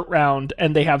the dessert round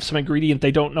and they have some ingredient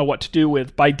they don't know what to do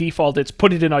with, by default it's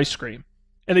put it in ice cream.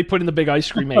 And they put in the big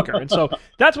ice cream maker. And so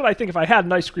that's what I think if I had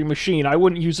an ice cream machine, I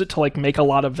wouldn't use it to like make a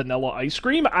lot of vanilla ice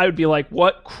cream. I would be like,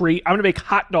 I'm going to make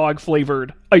hot dog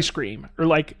flavored ice cream. Or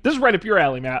like, this is right up your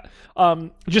alley, Matt.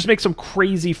 Just make some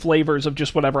crazy flavors of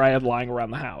just whatever I had lying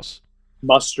around the house.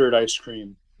 Mustard ice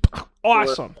cream.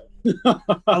 Awesome.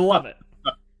 I love it.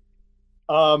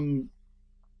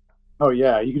 Oh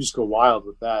yeah, you can just go wild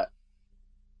with that.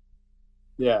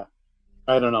 Yeah.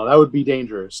 I don't know. That would be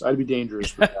dangerous. I'd be dangerous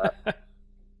for that. I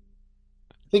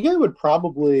think I would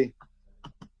probably...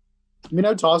 I mean,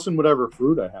 I'd toss in whatever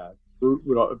fruit I had.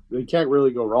 You can't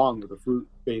really go wrong with a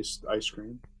fruit-based ice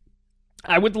cream.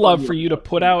 I would love for you to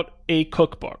put out a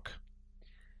cookbook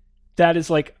that is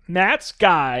like Matt's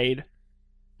Guide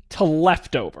to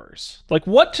Leftovers. Like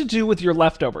what to do with your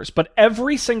leftovers. But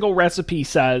every single recipe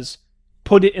says,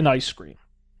 put it in ice cream.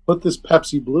 Put this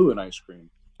Pepsi Blue in ice cream.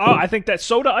 Oh, I think that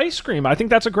soda ice cream. I think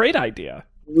that's a great idea.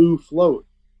 Blue float.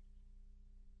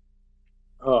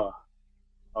 Oh,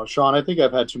 Sean, I think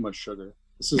I've had too much sugar.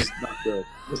 This is not good.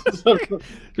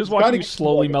 Just watching you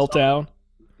slowly melt down.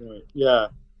 Yeah,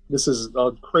 this is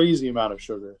a crazy amount of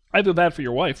sugar. I feel bad for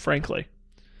your wife, frankly.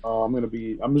 Oh,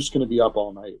 I'm just gonna be up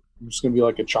all night. I'm just gonna be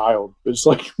like a child, just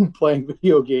like playing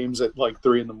video games at like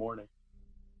 3 a.m.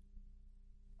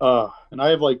 And I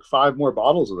have like 5 more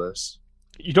bottles of this.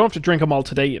 You don't have to drink them all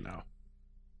today, you know.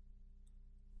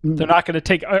 They're not going to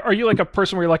take... Are you like a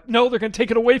person where you're like, no, they're going to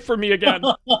take it away from me again?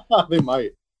 They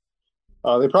might.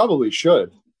 They probably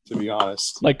should, to be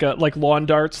honest. Like lawn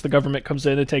darts, the government comes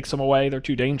in and takes them away. They're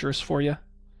too dangerous for you.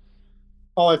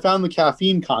 Oh, I found the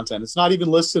caffeine content. It's not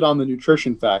even listed on the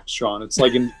nutrition facts, Sean. It's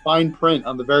like in fine print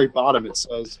on the very bottom. It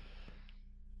says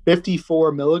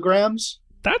 54 milligrams.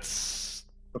 That's...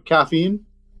 of caffeine.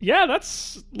 Yeah,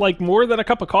 that's like more than a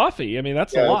cup of coffee. I mean,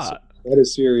 that's a lot. That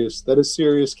is serious. That is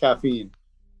serious caffeine.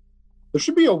 There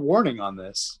should be a warning on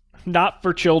this. Not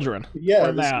for children. Yeah.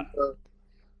 Or that.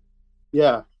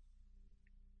 Yeah.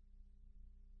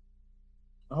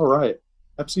 All right.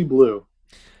 Pepsi Blue.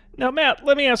 Now, Matt,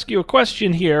 let me ask you a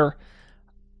question here.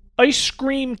 Ice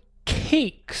cream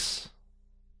cakes.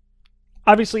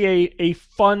 Obviously a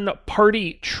fun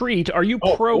party treat. Are you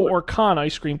pro or con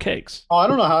ice cream cakes? Oh, I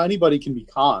don't know how anybody can be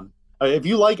con. If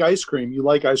you like ice cream, you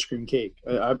like ice cream cake.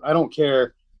 I don't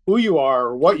care who you are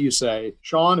or what you say.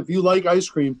 Sean, if you like ice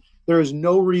cream, there is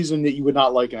no reason that you would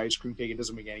not like an ice cream cake. It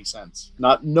doesn't make any sense.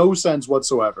 No sense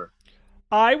whatsoever.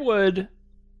 I would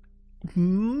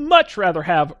much rather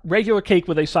have regular cake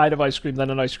with a side of ice cream than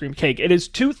an ice cream cake. It is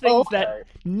two things that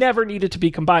never needed to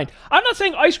be combined. I'm not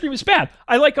saying ice cream is bad.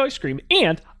 I like ice cream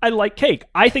and I like cake.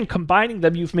 I think combining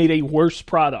them, you've made a worse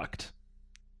product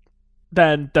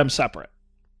than them separate.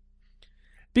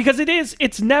 Because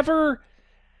it's never...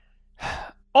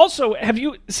 Also, have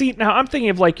you... See, now I'm thinking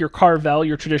of like your Carvel,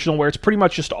 your traditional, where it's pretty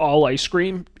much just all ice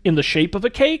cream in the shape of a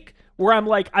cake, where I'm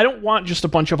like, I don't want just a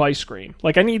bunch of ice cream.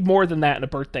 Like, I need more than that in a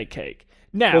birthday cake.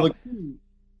 Now,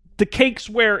 the cakes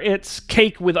where it's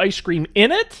cake with ice cream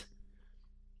in it,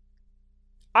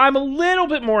 I'm a little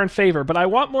bit more in favor, but I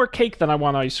want more cake than I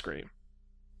want ice cream.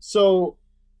 So,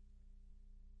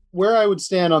 where I would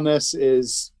stand on this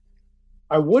is,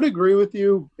 I would agree with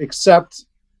you, except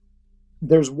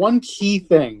there's one key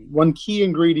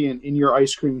ingredient in your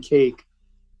ice cream cake,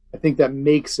 I think that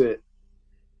makes it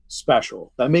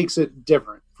special. That makes it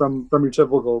different from your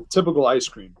typical ice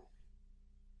cream.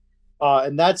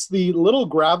 And that's the little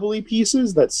gravelly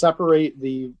pieces that separate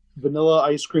the vanilla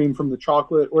ice cream from the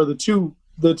chocolate, or the two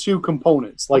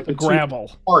components, like the gravel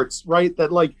two parts, right?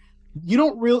 That like you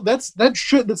don't that's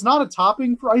not a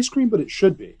topping for ice cream, but it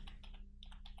should be.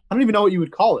 I don't even know what you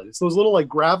would call it. It's those little like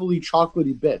gravelly,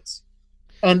 chocolatey bits,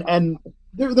 and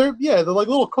they're they're like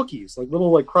little cookies, like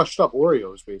little like crushed up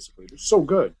Oreos, basically. They're so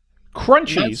good.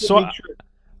 Crunchies. So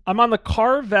I'm on the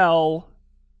Carvel.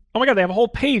 Oh my god, they have a whole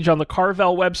page on the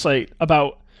Carvel website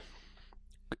about,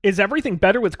 is everything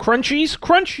better with Crunchies?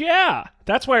 Crunch, yeah.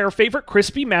 That's why our favorite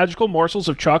crispy, magical morsels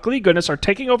of chocolatey goodness are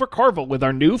taking over Carvel with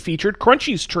our new featured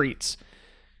Crunchies treats.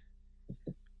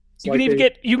 You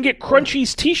can get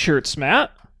Crunchies t-shirts,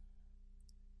 Matt.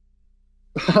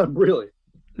 Really?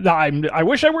 I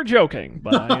wish I were joking,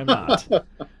 but I am not.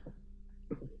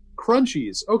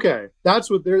 Crunchies. Okay,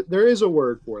 that's what there is a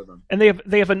word for them. And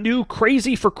they have a new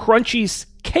Crazy for Crunchies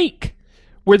cake,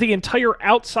 where the entire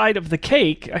outside of the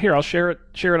cake. Here, I'll share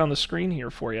it on the screen here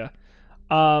for you.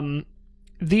 The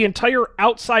entire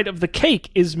outside of the cake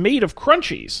is made of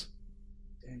Crunchies.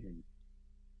 Dang.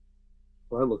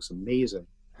 Well, that looks amazing.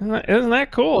 Isn't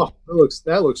that cool? Oh,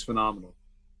 that looks phenomenal.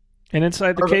 And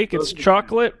inside the cake, it's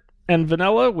chocolate and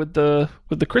vanilla with the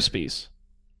Crispies.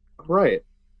 Right.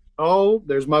 Oh,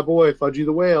 there's my boy, Fudgy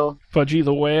the Whale. Fudgy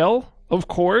the Whale, of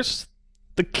course.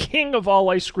 The king of all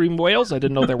ice cream whales. I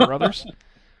didn't know there were others.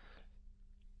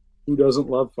 Who doesn't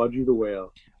love Fudgy the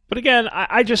Whale? But again,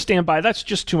 I just stand by. That's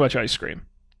just too much ice cream.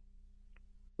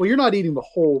 Well, you're not eating the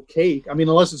whole cake. I mean,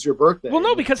 unless it's your birthday. Well,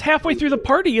 no, because halfway through the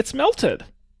party, it's melted.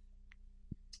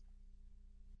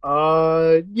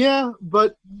 Yeah,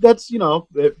 but that's,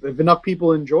 if enough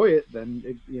people enjoy it,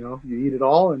 then, you eat it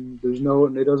all and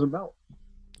it doesn't melt.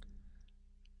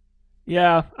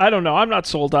 Yeah, I don't know. I'm not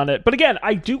sold on it. But again,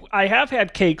 I have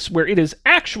had cakes where it is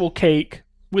actual cake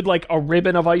with like a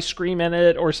ribbon of ice cream in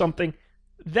it or something.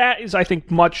 That is, I think,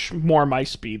 much more my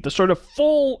speed. The sort of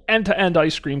full end-to-end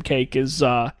ice cream cake is,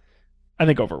 I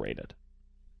think, overrated.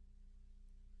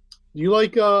 Do you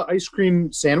like ice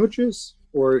cream sandwiches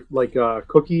or like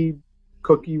cookie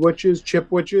witches,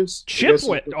 chip witches?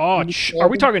 Chipwich? Are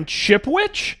we talking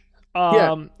Chipwich?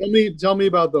 Yeah, tell me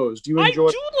about those. Do you enjoy?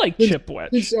 I do like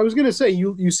Chipwich. I was gonna say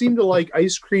you seem to like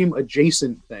ice cream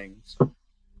adjacent things,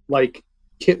 like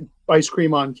ice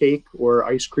cream on cake or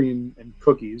ice cream and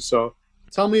cookies. So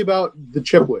tell me about the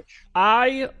Chipwich.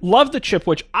 I love the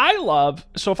Chipwich.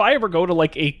 So if I ever go to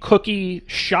like a cookie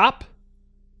shop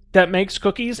that makes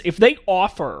cookies, if they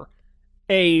offer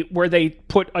where they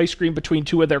put ice cream between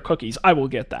two of their cookies, I will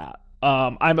get that.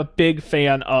 I'm a big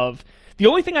fan of. The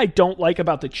only thing I don't like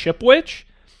about the Chipwich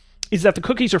is that the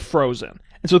cookies are frozen.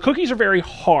 And so the cookies are very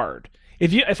hard.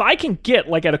 If I can get,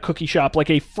 like at a cookie shop, like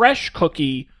a fresh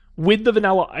cookie with the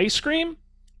vanilla ice cream,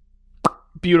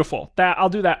 beautiful. I'll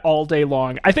do that all day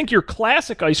long. I think your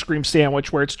classic ice cream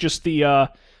sandwich, where it's just the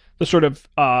sort of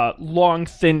long,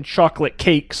 thin chocolate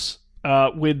cakes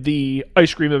with the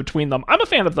ice cream in between them, I'm a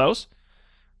fan of those.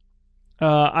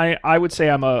 I would say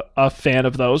I'm a fan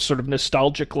of those, sort of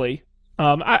nostalgically.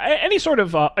 Any sort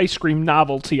of ice cream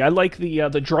novelty. I like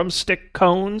the drumstick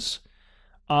cones,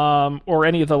 or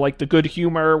any of the Good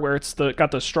Humor where it's got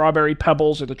the strawberry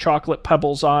pebbles or the chocolate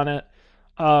pebbles on it.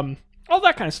 All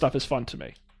that kind of stuff is fun to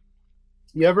me.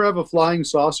 You ever have a flying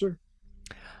saucer?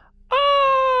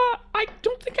 I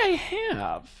don't think I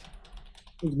have.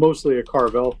 It's mostly a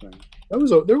Carvel thing.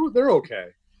 They're okay.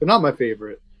 They're not my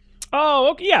favorite.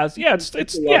 Oh, okay, yeah.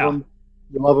 It's yeah.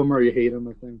 You love them or you hate them,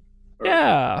 I think.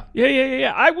 Yeah.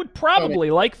 I would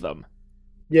probably like them.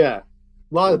 Yeah,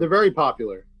 they're very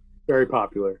popular. Very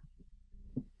popular.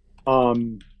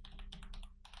 I'm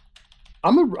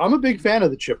a big fan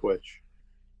of the Chipwich.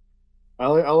 I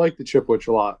like the Chipwich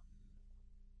a lot.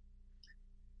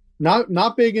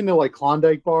 Not big into like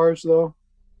Klondike bars though,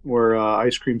 or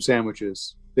ice cream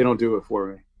sandwiches. They don't do it for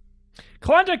me.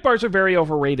 Klondike bars are very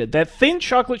overrated. That thin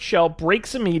chocolate shell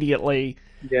breaks immediately.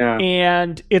 Yeah,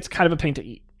 and it's kind of a pain to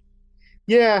eat.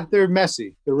 Yeah, they're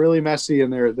messy. They're really messy,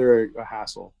 and they're a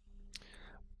hassle.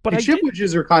 But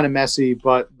Chipwiches are kind of messy,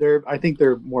 but I think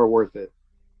they're more worth it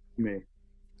to me.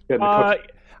 I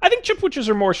think Chipwiches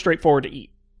are more straightforward to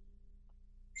eat.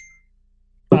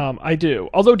 I do.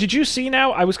 Although, did you see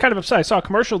now? I was kind of upset. I saw a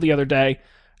commercial the other day.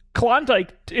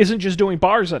 Klondike isn't just doing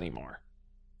bars anymore.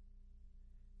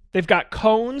 They've got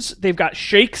cones. They've got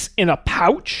shakes in a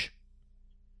pouch.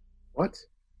 What?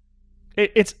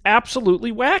 It's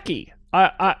absolutely wacky.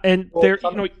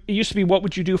 It used to be, what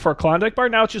would you do for a Klondike bar?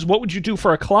 Now it's just, what would you do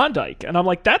for a Klondike? And I'm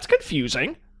like, that's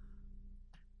confusing.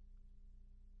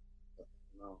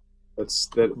 No,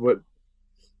 what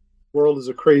world is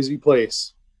a crazy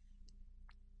place.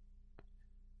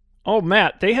 Oh,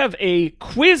 Matt, they have a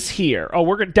quiz here. Oh,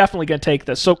 we're definitely going to take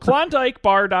this. So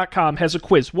KlondikeBar.com has a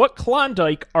quiz. What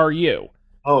Klondike are you?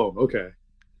 Oh, okay.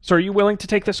 So are you willing to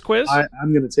take this quiz?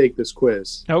 I'm going to take this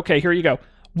quiz. Okay, here you go.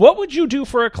 What would you do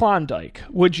for a Klondike?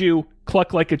 Would you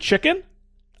cluck like a chicken,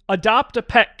 adopt a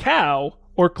pet cow,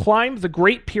 or climb the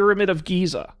Great Pyramid of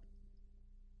Giza?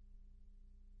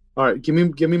 All right, give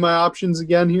me my options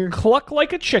again here. Cluck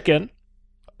like a chicken,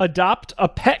 adopt a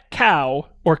pet cow,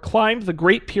 or climb the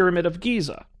Great Pyramid of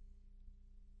Giza?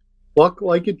 Pluck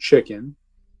like a chicken.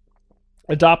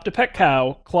 Adopt a pet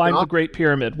cow, climb the Adopt- Great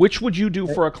Pyramid. Which would you do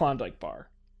for a Klondike bar?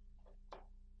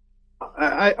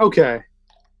 Okay.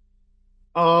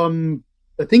 I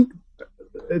think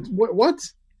what?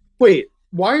 Wait,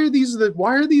 why are these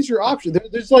your options?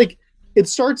 There's like, it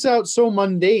starts out so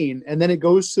mundane and then it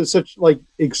goes to such like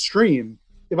extreme.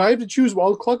 If I have to choose, well,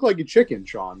 I'll cluck like a chicken,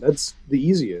 Sean. That's the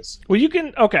easiest. Well, you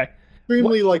can. Okay.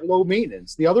 Extremely like low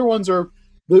maintenance. The other ones are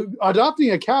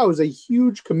adopting a cow is a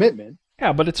huge commitment.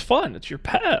 Yeah, but it's fun. It's your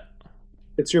pet.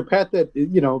 It's your pet that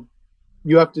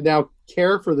you have to now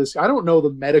care for this. I don't know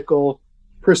the medical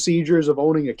procedures of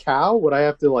owning a cow. Would I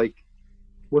have to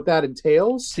what that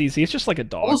entails? It's easy. It's just like a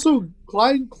dog. Also,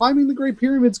 climbing the Great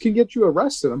Pyramids can get you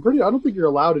arrested. I don't think you're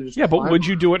allowed to just. Yeah, but climb. would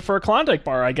you do it for a Klondike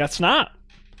bar? I guess not.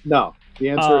 No. The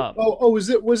answer. Was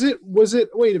it?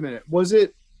 Wait a minute. Was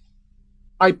it?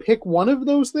 I pick one of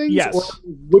those things. Yes. Or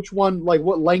which one? Like,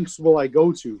 what lengths will I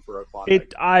go to for a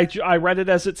Klondike? I read it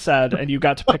as it said, and you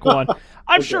got to pick one.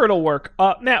 I'm sure it'll work.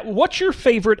 Matt, what's your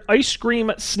favorite ice cream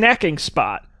snacking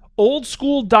spot? Old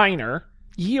school diner,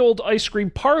 ye old ice cream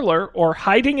parlor, or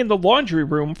hiding in the laundry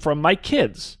room from my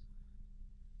kids?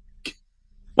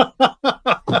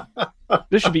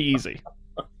 This should be easy.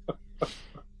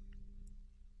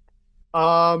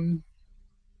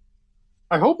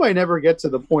 I hope I never get to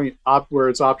the point where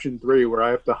it's option 3, where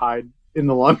I have to hide in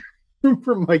the laundry room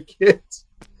from my kids.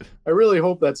 I really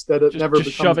hope that never Just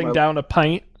becomes shoving my... down a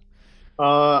pint.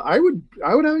 I would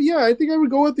have, I think I would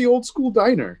go with the old school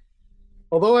diner.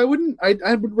 Although I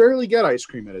would rarely get ice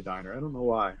cream at a diner. I don't know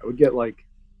why. I would get like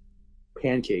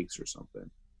pancakes or something.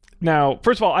 Now,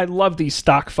 first of all, I love these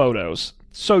stock photos.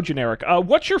 So generic.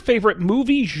 What's your favorite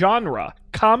movie genre?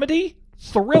 Comedy,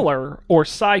 thriller, or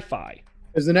sci-fi?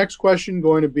 Is the next question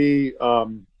going to be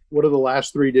what are the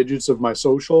last 3 digits of my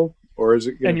social, or is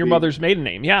it And your mother's maiden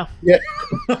name? Yeah. Yeah.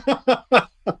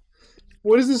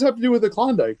 What does this have to do with the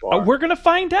Klondike bar? We're gonna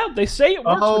find out. They say it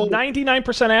works with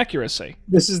 99% accuracy.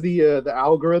 This is the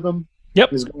algorithm.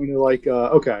 Yep. Is going to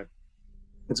okay.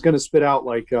 It's going to spit out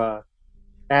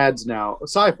ads now.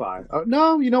 Sci-fi.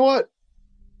 No, you know what?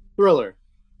 Thriller.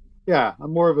 Yeah,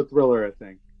 I'm more of a thriller, I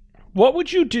think. What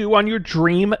would you do on your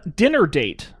dream dinner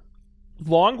date?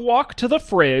 Long walk to the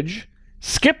fridge,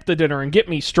 skip the dinner and get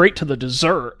me straight to the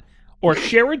dessert, or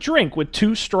share a drink with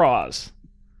 2 straws?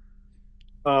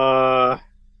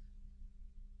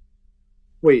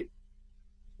 Wait.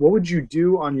 What would you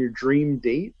do on your dream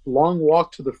date? Long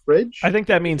walk to the fridge? I think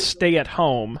that means stay at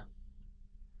home.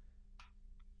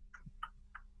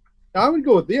 I would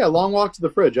go with long walk to the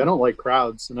fridge. I don't like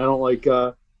crowds, and I don't like.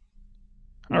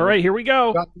 All right, here we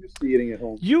go. Not used to eating at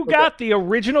home. You got the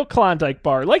original Klondike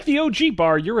bar. Like the OG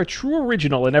bar, you're a true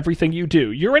original in everything you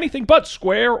do. You're anything but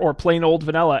square or plain old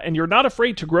vanilla, and you're not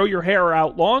afraid to grow your hair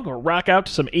out long or rock out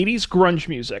to some 80s grunge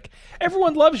music.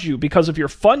 Everyone loves you because of your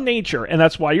fun nature, and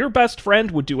that's why your best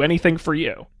friend would do anything for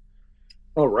you.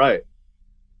 All right.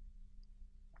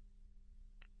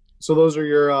 So those are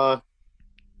your.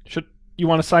 Should you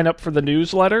want to sign up for the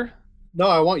newsletter? No,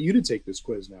 I want you to take this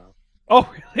quiz now. Oh,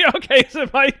 really? Okay.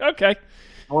 Okay.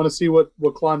 I want to see what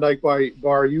Klondike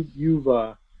bar you've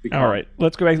become. All right.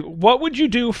 Let's go back. What would you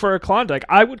do for a Klondike?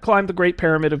 I would climb the Great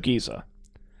Pyramid of Giza.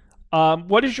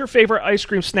 What is your favorite ice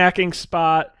cream snacking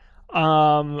spot?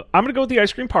 I'm going to go with the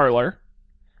ice cream parlor.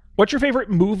 What's your favorite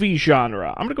movie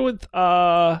genre? I'm going to go with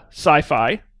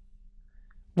sci-fi.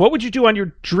 What would you do on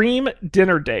your dream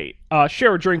dinner date?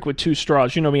 Share a drink with 2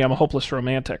 straws. You know me, I'm a hopeless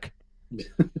romantic.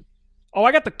 Oh,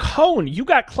 I got the cone. You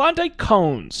got Klondike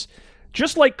cones.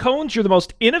 Just like cones, you're the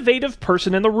most innovative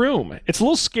person in the room. It's a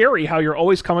little scary how you're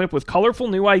always coming up with colorful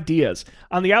new ideas.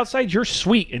 On the outside, you're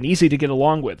sweet and easy to get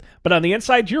along with. But on the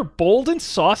inside, you're bold and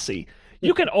saucy.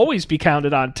 You can always be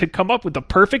counted on to come up with the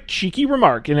perfect cheeky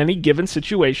remark in any given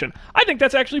situation. I think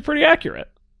that's actually pretty accurate.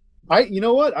 You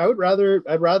know what? I'd rather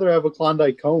have a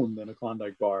Klondike cone than a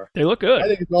Klondike bar. They look good. I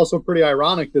think it's also pretty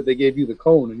ironic that they gave you the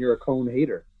cone and you're a cone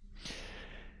hater.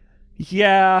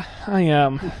 Yeah, I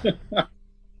am.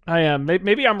 I am.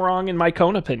 Maybe I'm wrong in my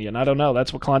cone opinion. I don't know.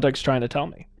 That's what Klondike's trying to tell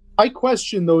me. I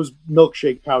question those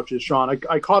milkshake pouches, Sean.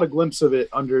 I caught a glimpse of it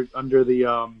under the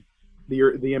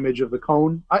image of the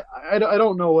cone. I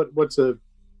don't know I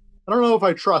don't know if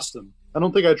I trust them. I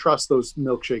don't think I trust those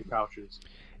milkshake pouches.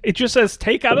 It just says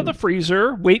take out of the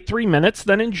freezer, wait 3 minutes,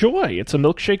 then enjoy. It's a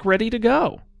milkshake ready to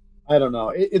go. I don't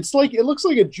know. It's like it looks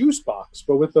like a juice box,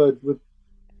 but with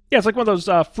Yeah, it's like one of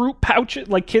those fruit pouches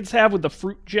like kids have with the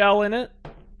fruit gel in it.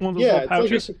 One of those yeah, little it's like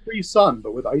pouches. a Capri Sun,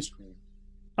 but with ice cream.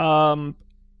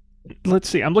 Let's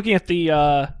see. I'm looking at the.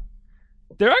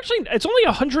 They're actually. It's only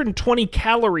 120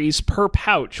 calories per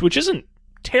pouch, which isn't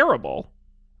terrible.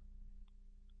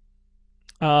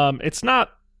 It's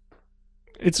not.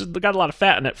 It's got a lot of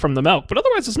fat in it from the milk, but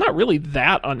otherwise it's not really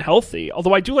that unhealthy.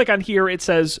 Although I do like on here it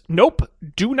says, "Nope,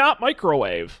 do not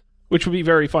microwave," which would be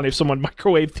very funny if someone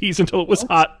microwaved these until it was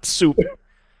hot soup.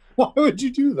 Why would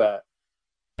you do that?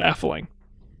 Baffling.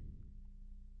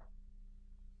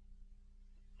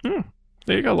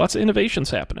 There you go. Lots of innovations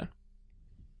happening.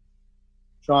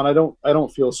 Sean, I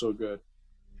don't feel so good.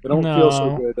 I don't feel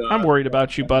so good. I'm worried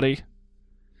about you, buddy.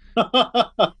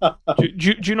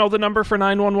 Do you know the number for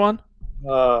 911?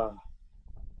 I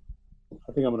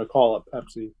think I'm going to call up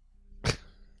Pepsi.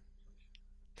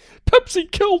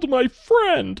 Pepsi killed my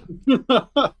friend.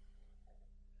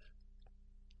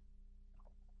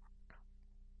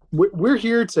 We're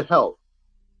here to help.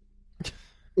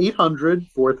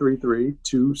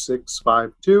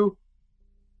 800-433-2652.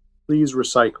 Please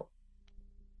recycle.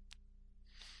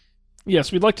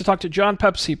 Yes, we'd like to talk to John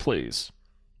Pepsi, please.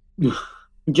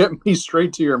 Get me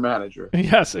straight to your manager.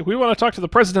 Yes, we want to talk to the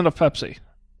president of Pepsi.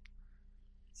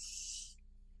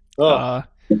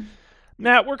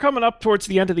 Matt, we're coming up towards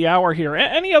the end of the hour here.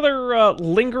 Any other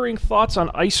lingering thoughts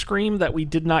on ice cream that we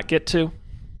did not get to?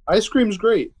 Ice cream's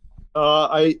great.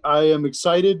 I am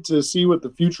excited to see what the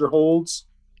future holds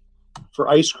for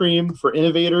ice cream for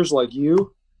innovators like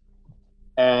you,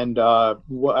 and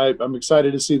I'm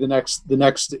excited to see the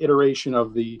next iteration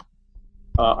of the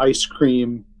ice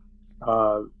cream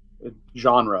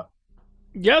genre.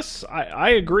 Yes,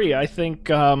 I agree. I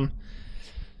think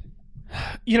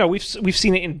we've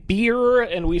seen it in beer,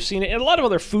 and we've seen it in a lot of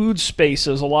other food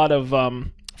spaces. A lot of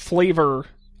flavor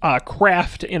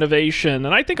craft innovation,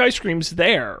 and I think ice cream's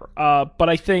there. But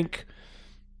I think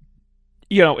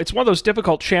it's one of those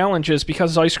difficult challenges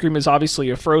because ice cream is obviously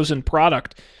a frozen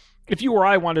product. If you or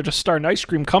I wanted to start an ice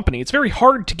cream company, it's very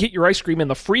hard to get your ice cream in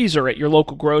the freezer at your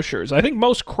local grocers. I think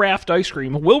most craft ice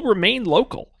cream will remain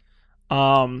local.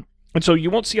 And so you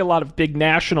won't see a lot of big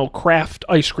national craft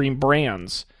ice cream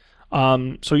brands.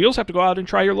 So you'll just have to go out and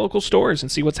try your local stores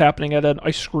and see what's happening at an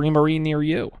ice creamery near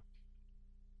you.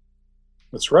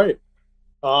 That's right.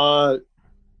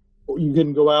 You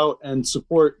can go out and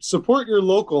support your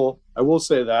local. I will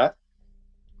say that.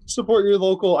 Support your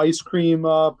local ice cream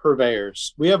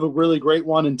purveyors. We have a really great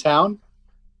one in town,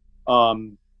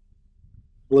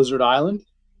 Blizzard Island.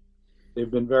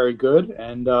 They've been very good,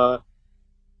 and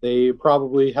they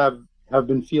probably have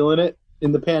been feeling it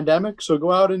in the pandemic. So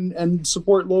go out and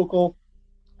support local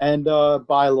and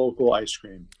buy local ice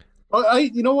cream.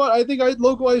 You know what? I think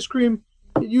local ice cream,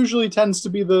 it usually tends to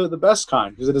be the best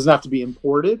kind because it doesn't have to be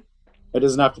imported. It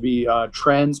doesn't have to be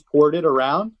transported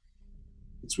around.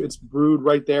 It's brewed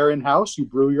right there in house. You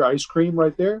brew your ice cream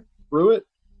right there. Brew it,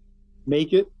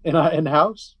 make it in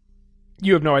house.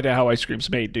 You have no idea how ice cream's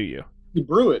made, do you? You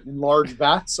brew it in large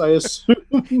vats, I assume.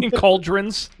 In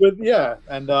cauldrons.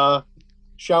 And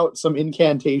shout some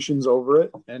incantations over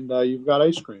it, and you've got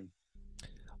ice cream.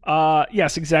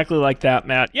 Yes, exactly like that,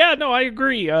 Matt. Yeah, no, I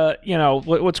agree.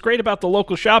 What's great about the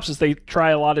local shops is they try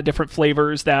a lot of different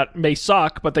flavors that may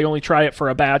suck, but they only try it for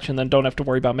a batch and then don't have to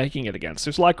worry about making it again. So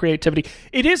there's a lot of creativity.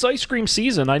 It is ice cream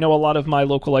season. I know a lot of my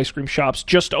local ice cream shops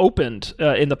just opened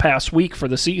in the past week for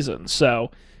the season, so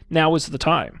now is the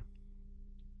time.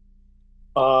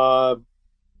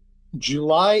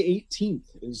 July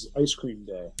 18th is Ice Cream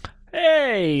Day.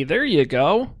 Hey, there you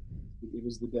go. It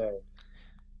is the day.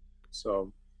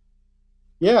 So,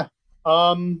 yeah.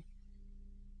 I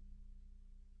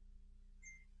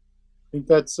think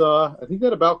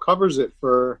that about covers it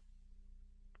for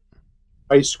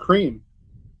ice cream.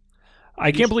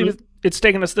 I can't believe it's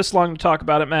taken us this long to talk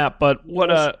about it, Matt, but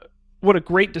what a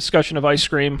great discussion of ice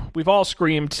cream. We've all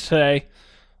screamed today.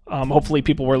 Hopefully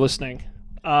people were listening.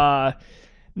 Now,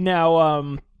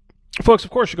 folks, of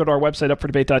course, you go to our website,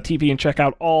 upfordebate.tv, and check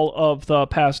out all of the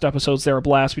past episodes. They're a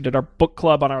blast. We did our book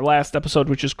club on our last episode,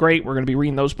 which is great. We're going to be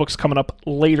reading those books coming up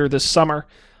later this summer.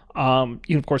 You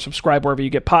can, of course, subscribe wherever you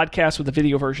get podcasts with the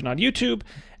video version on YouTube.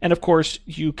 And, of course,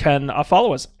 you can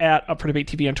follow us at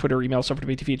UpForDebateTV on Twitter, email us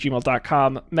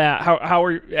upfordebatetv@gmail.com. Matt, how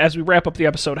are as we wrap up the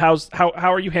episode, how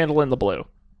are you handling the blue?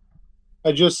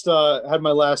 I just had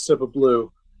my last sip of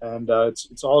blue, and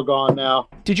it's all gone now.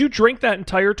 Did you drink that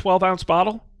entire 12-ounce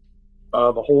bottle?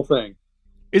 The whole thing.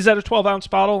 Is that a 12-ounce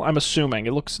bottle? I'm assuming.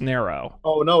 It looks narrow.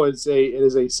 Oh, no, it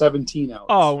is a 17-ounce.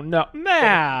 Oh, no.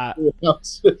 Matt!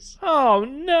 Oh,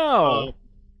 no.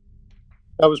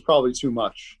 That was probably too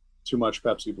much. Too much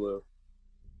Pepsi Blue.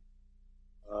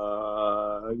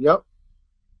 Yep.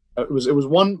 It was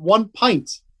one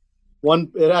pint.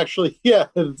 It actually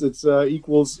it's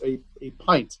equals a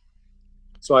pint.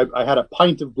 So I had a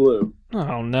pint of blue.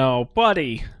 Oh no,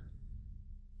 buddy.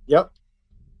 Yep.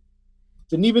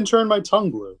 Didn't even turn my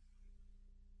tongue blue.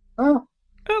 A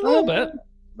little bit.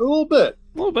 A little bit.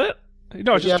 A little bit.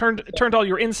 No, it just turned all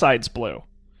your insides blue.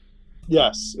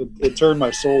 Yes, it turned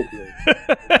my soul blue.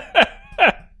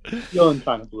 Feeling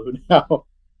kind of blue now.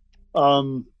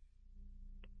 I'm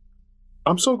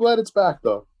so glad it's back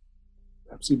though.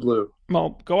 Pepsi Blue.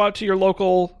 Well, go out to your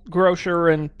local grocer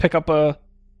and pick up a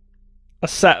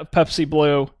set of Pepsi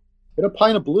Blue. Get a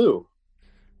pint of blue.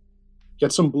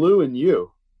 Get some blue in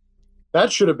you.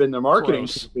 That should have been the marketing.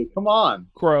 Gross. Come on.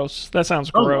 Gross. That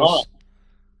sounds Come gross.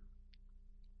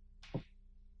 on.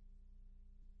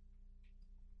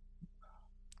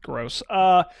 Gross.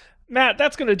 Matt,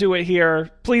 that's going to do it here.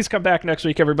 Please come back next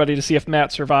week, everybody, to see if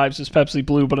Matt survives his Pepsi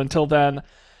Blue. But until then,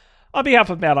 on behalf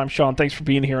of Matt, I'm Sean. Thanks for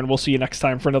being here, and we'll see you next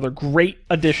time for another great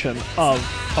edition of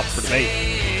Up for Debate.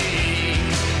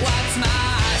 What's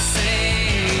my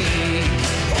sin?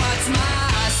 What's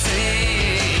my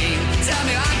sin? Tell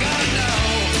me I'm gonna know.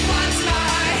 What's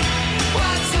my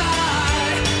sin?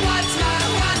 What's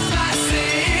my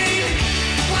sin?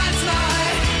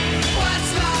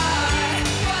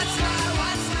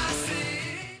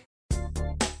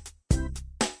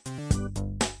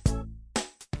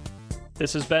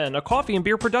 This has been a Coffee and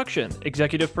Beer production,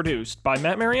 executive produced by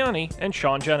Matt Mariani and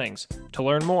Sean Jennings. To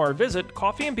learn more, visit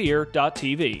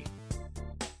coffeeandbeer.tv.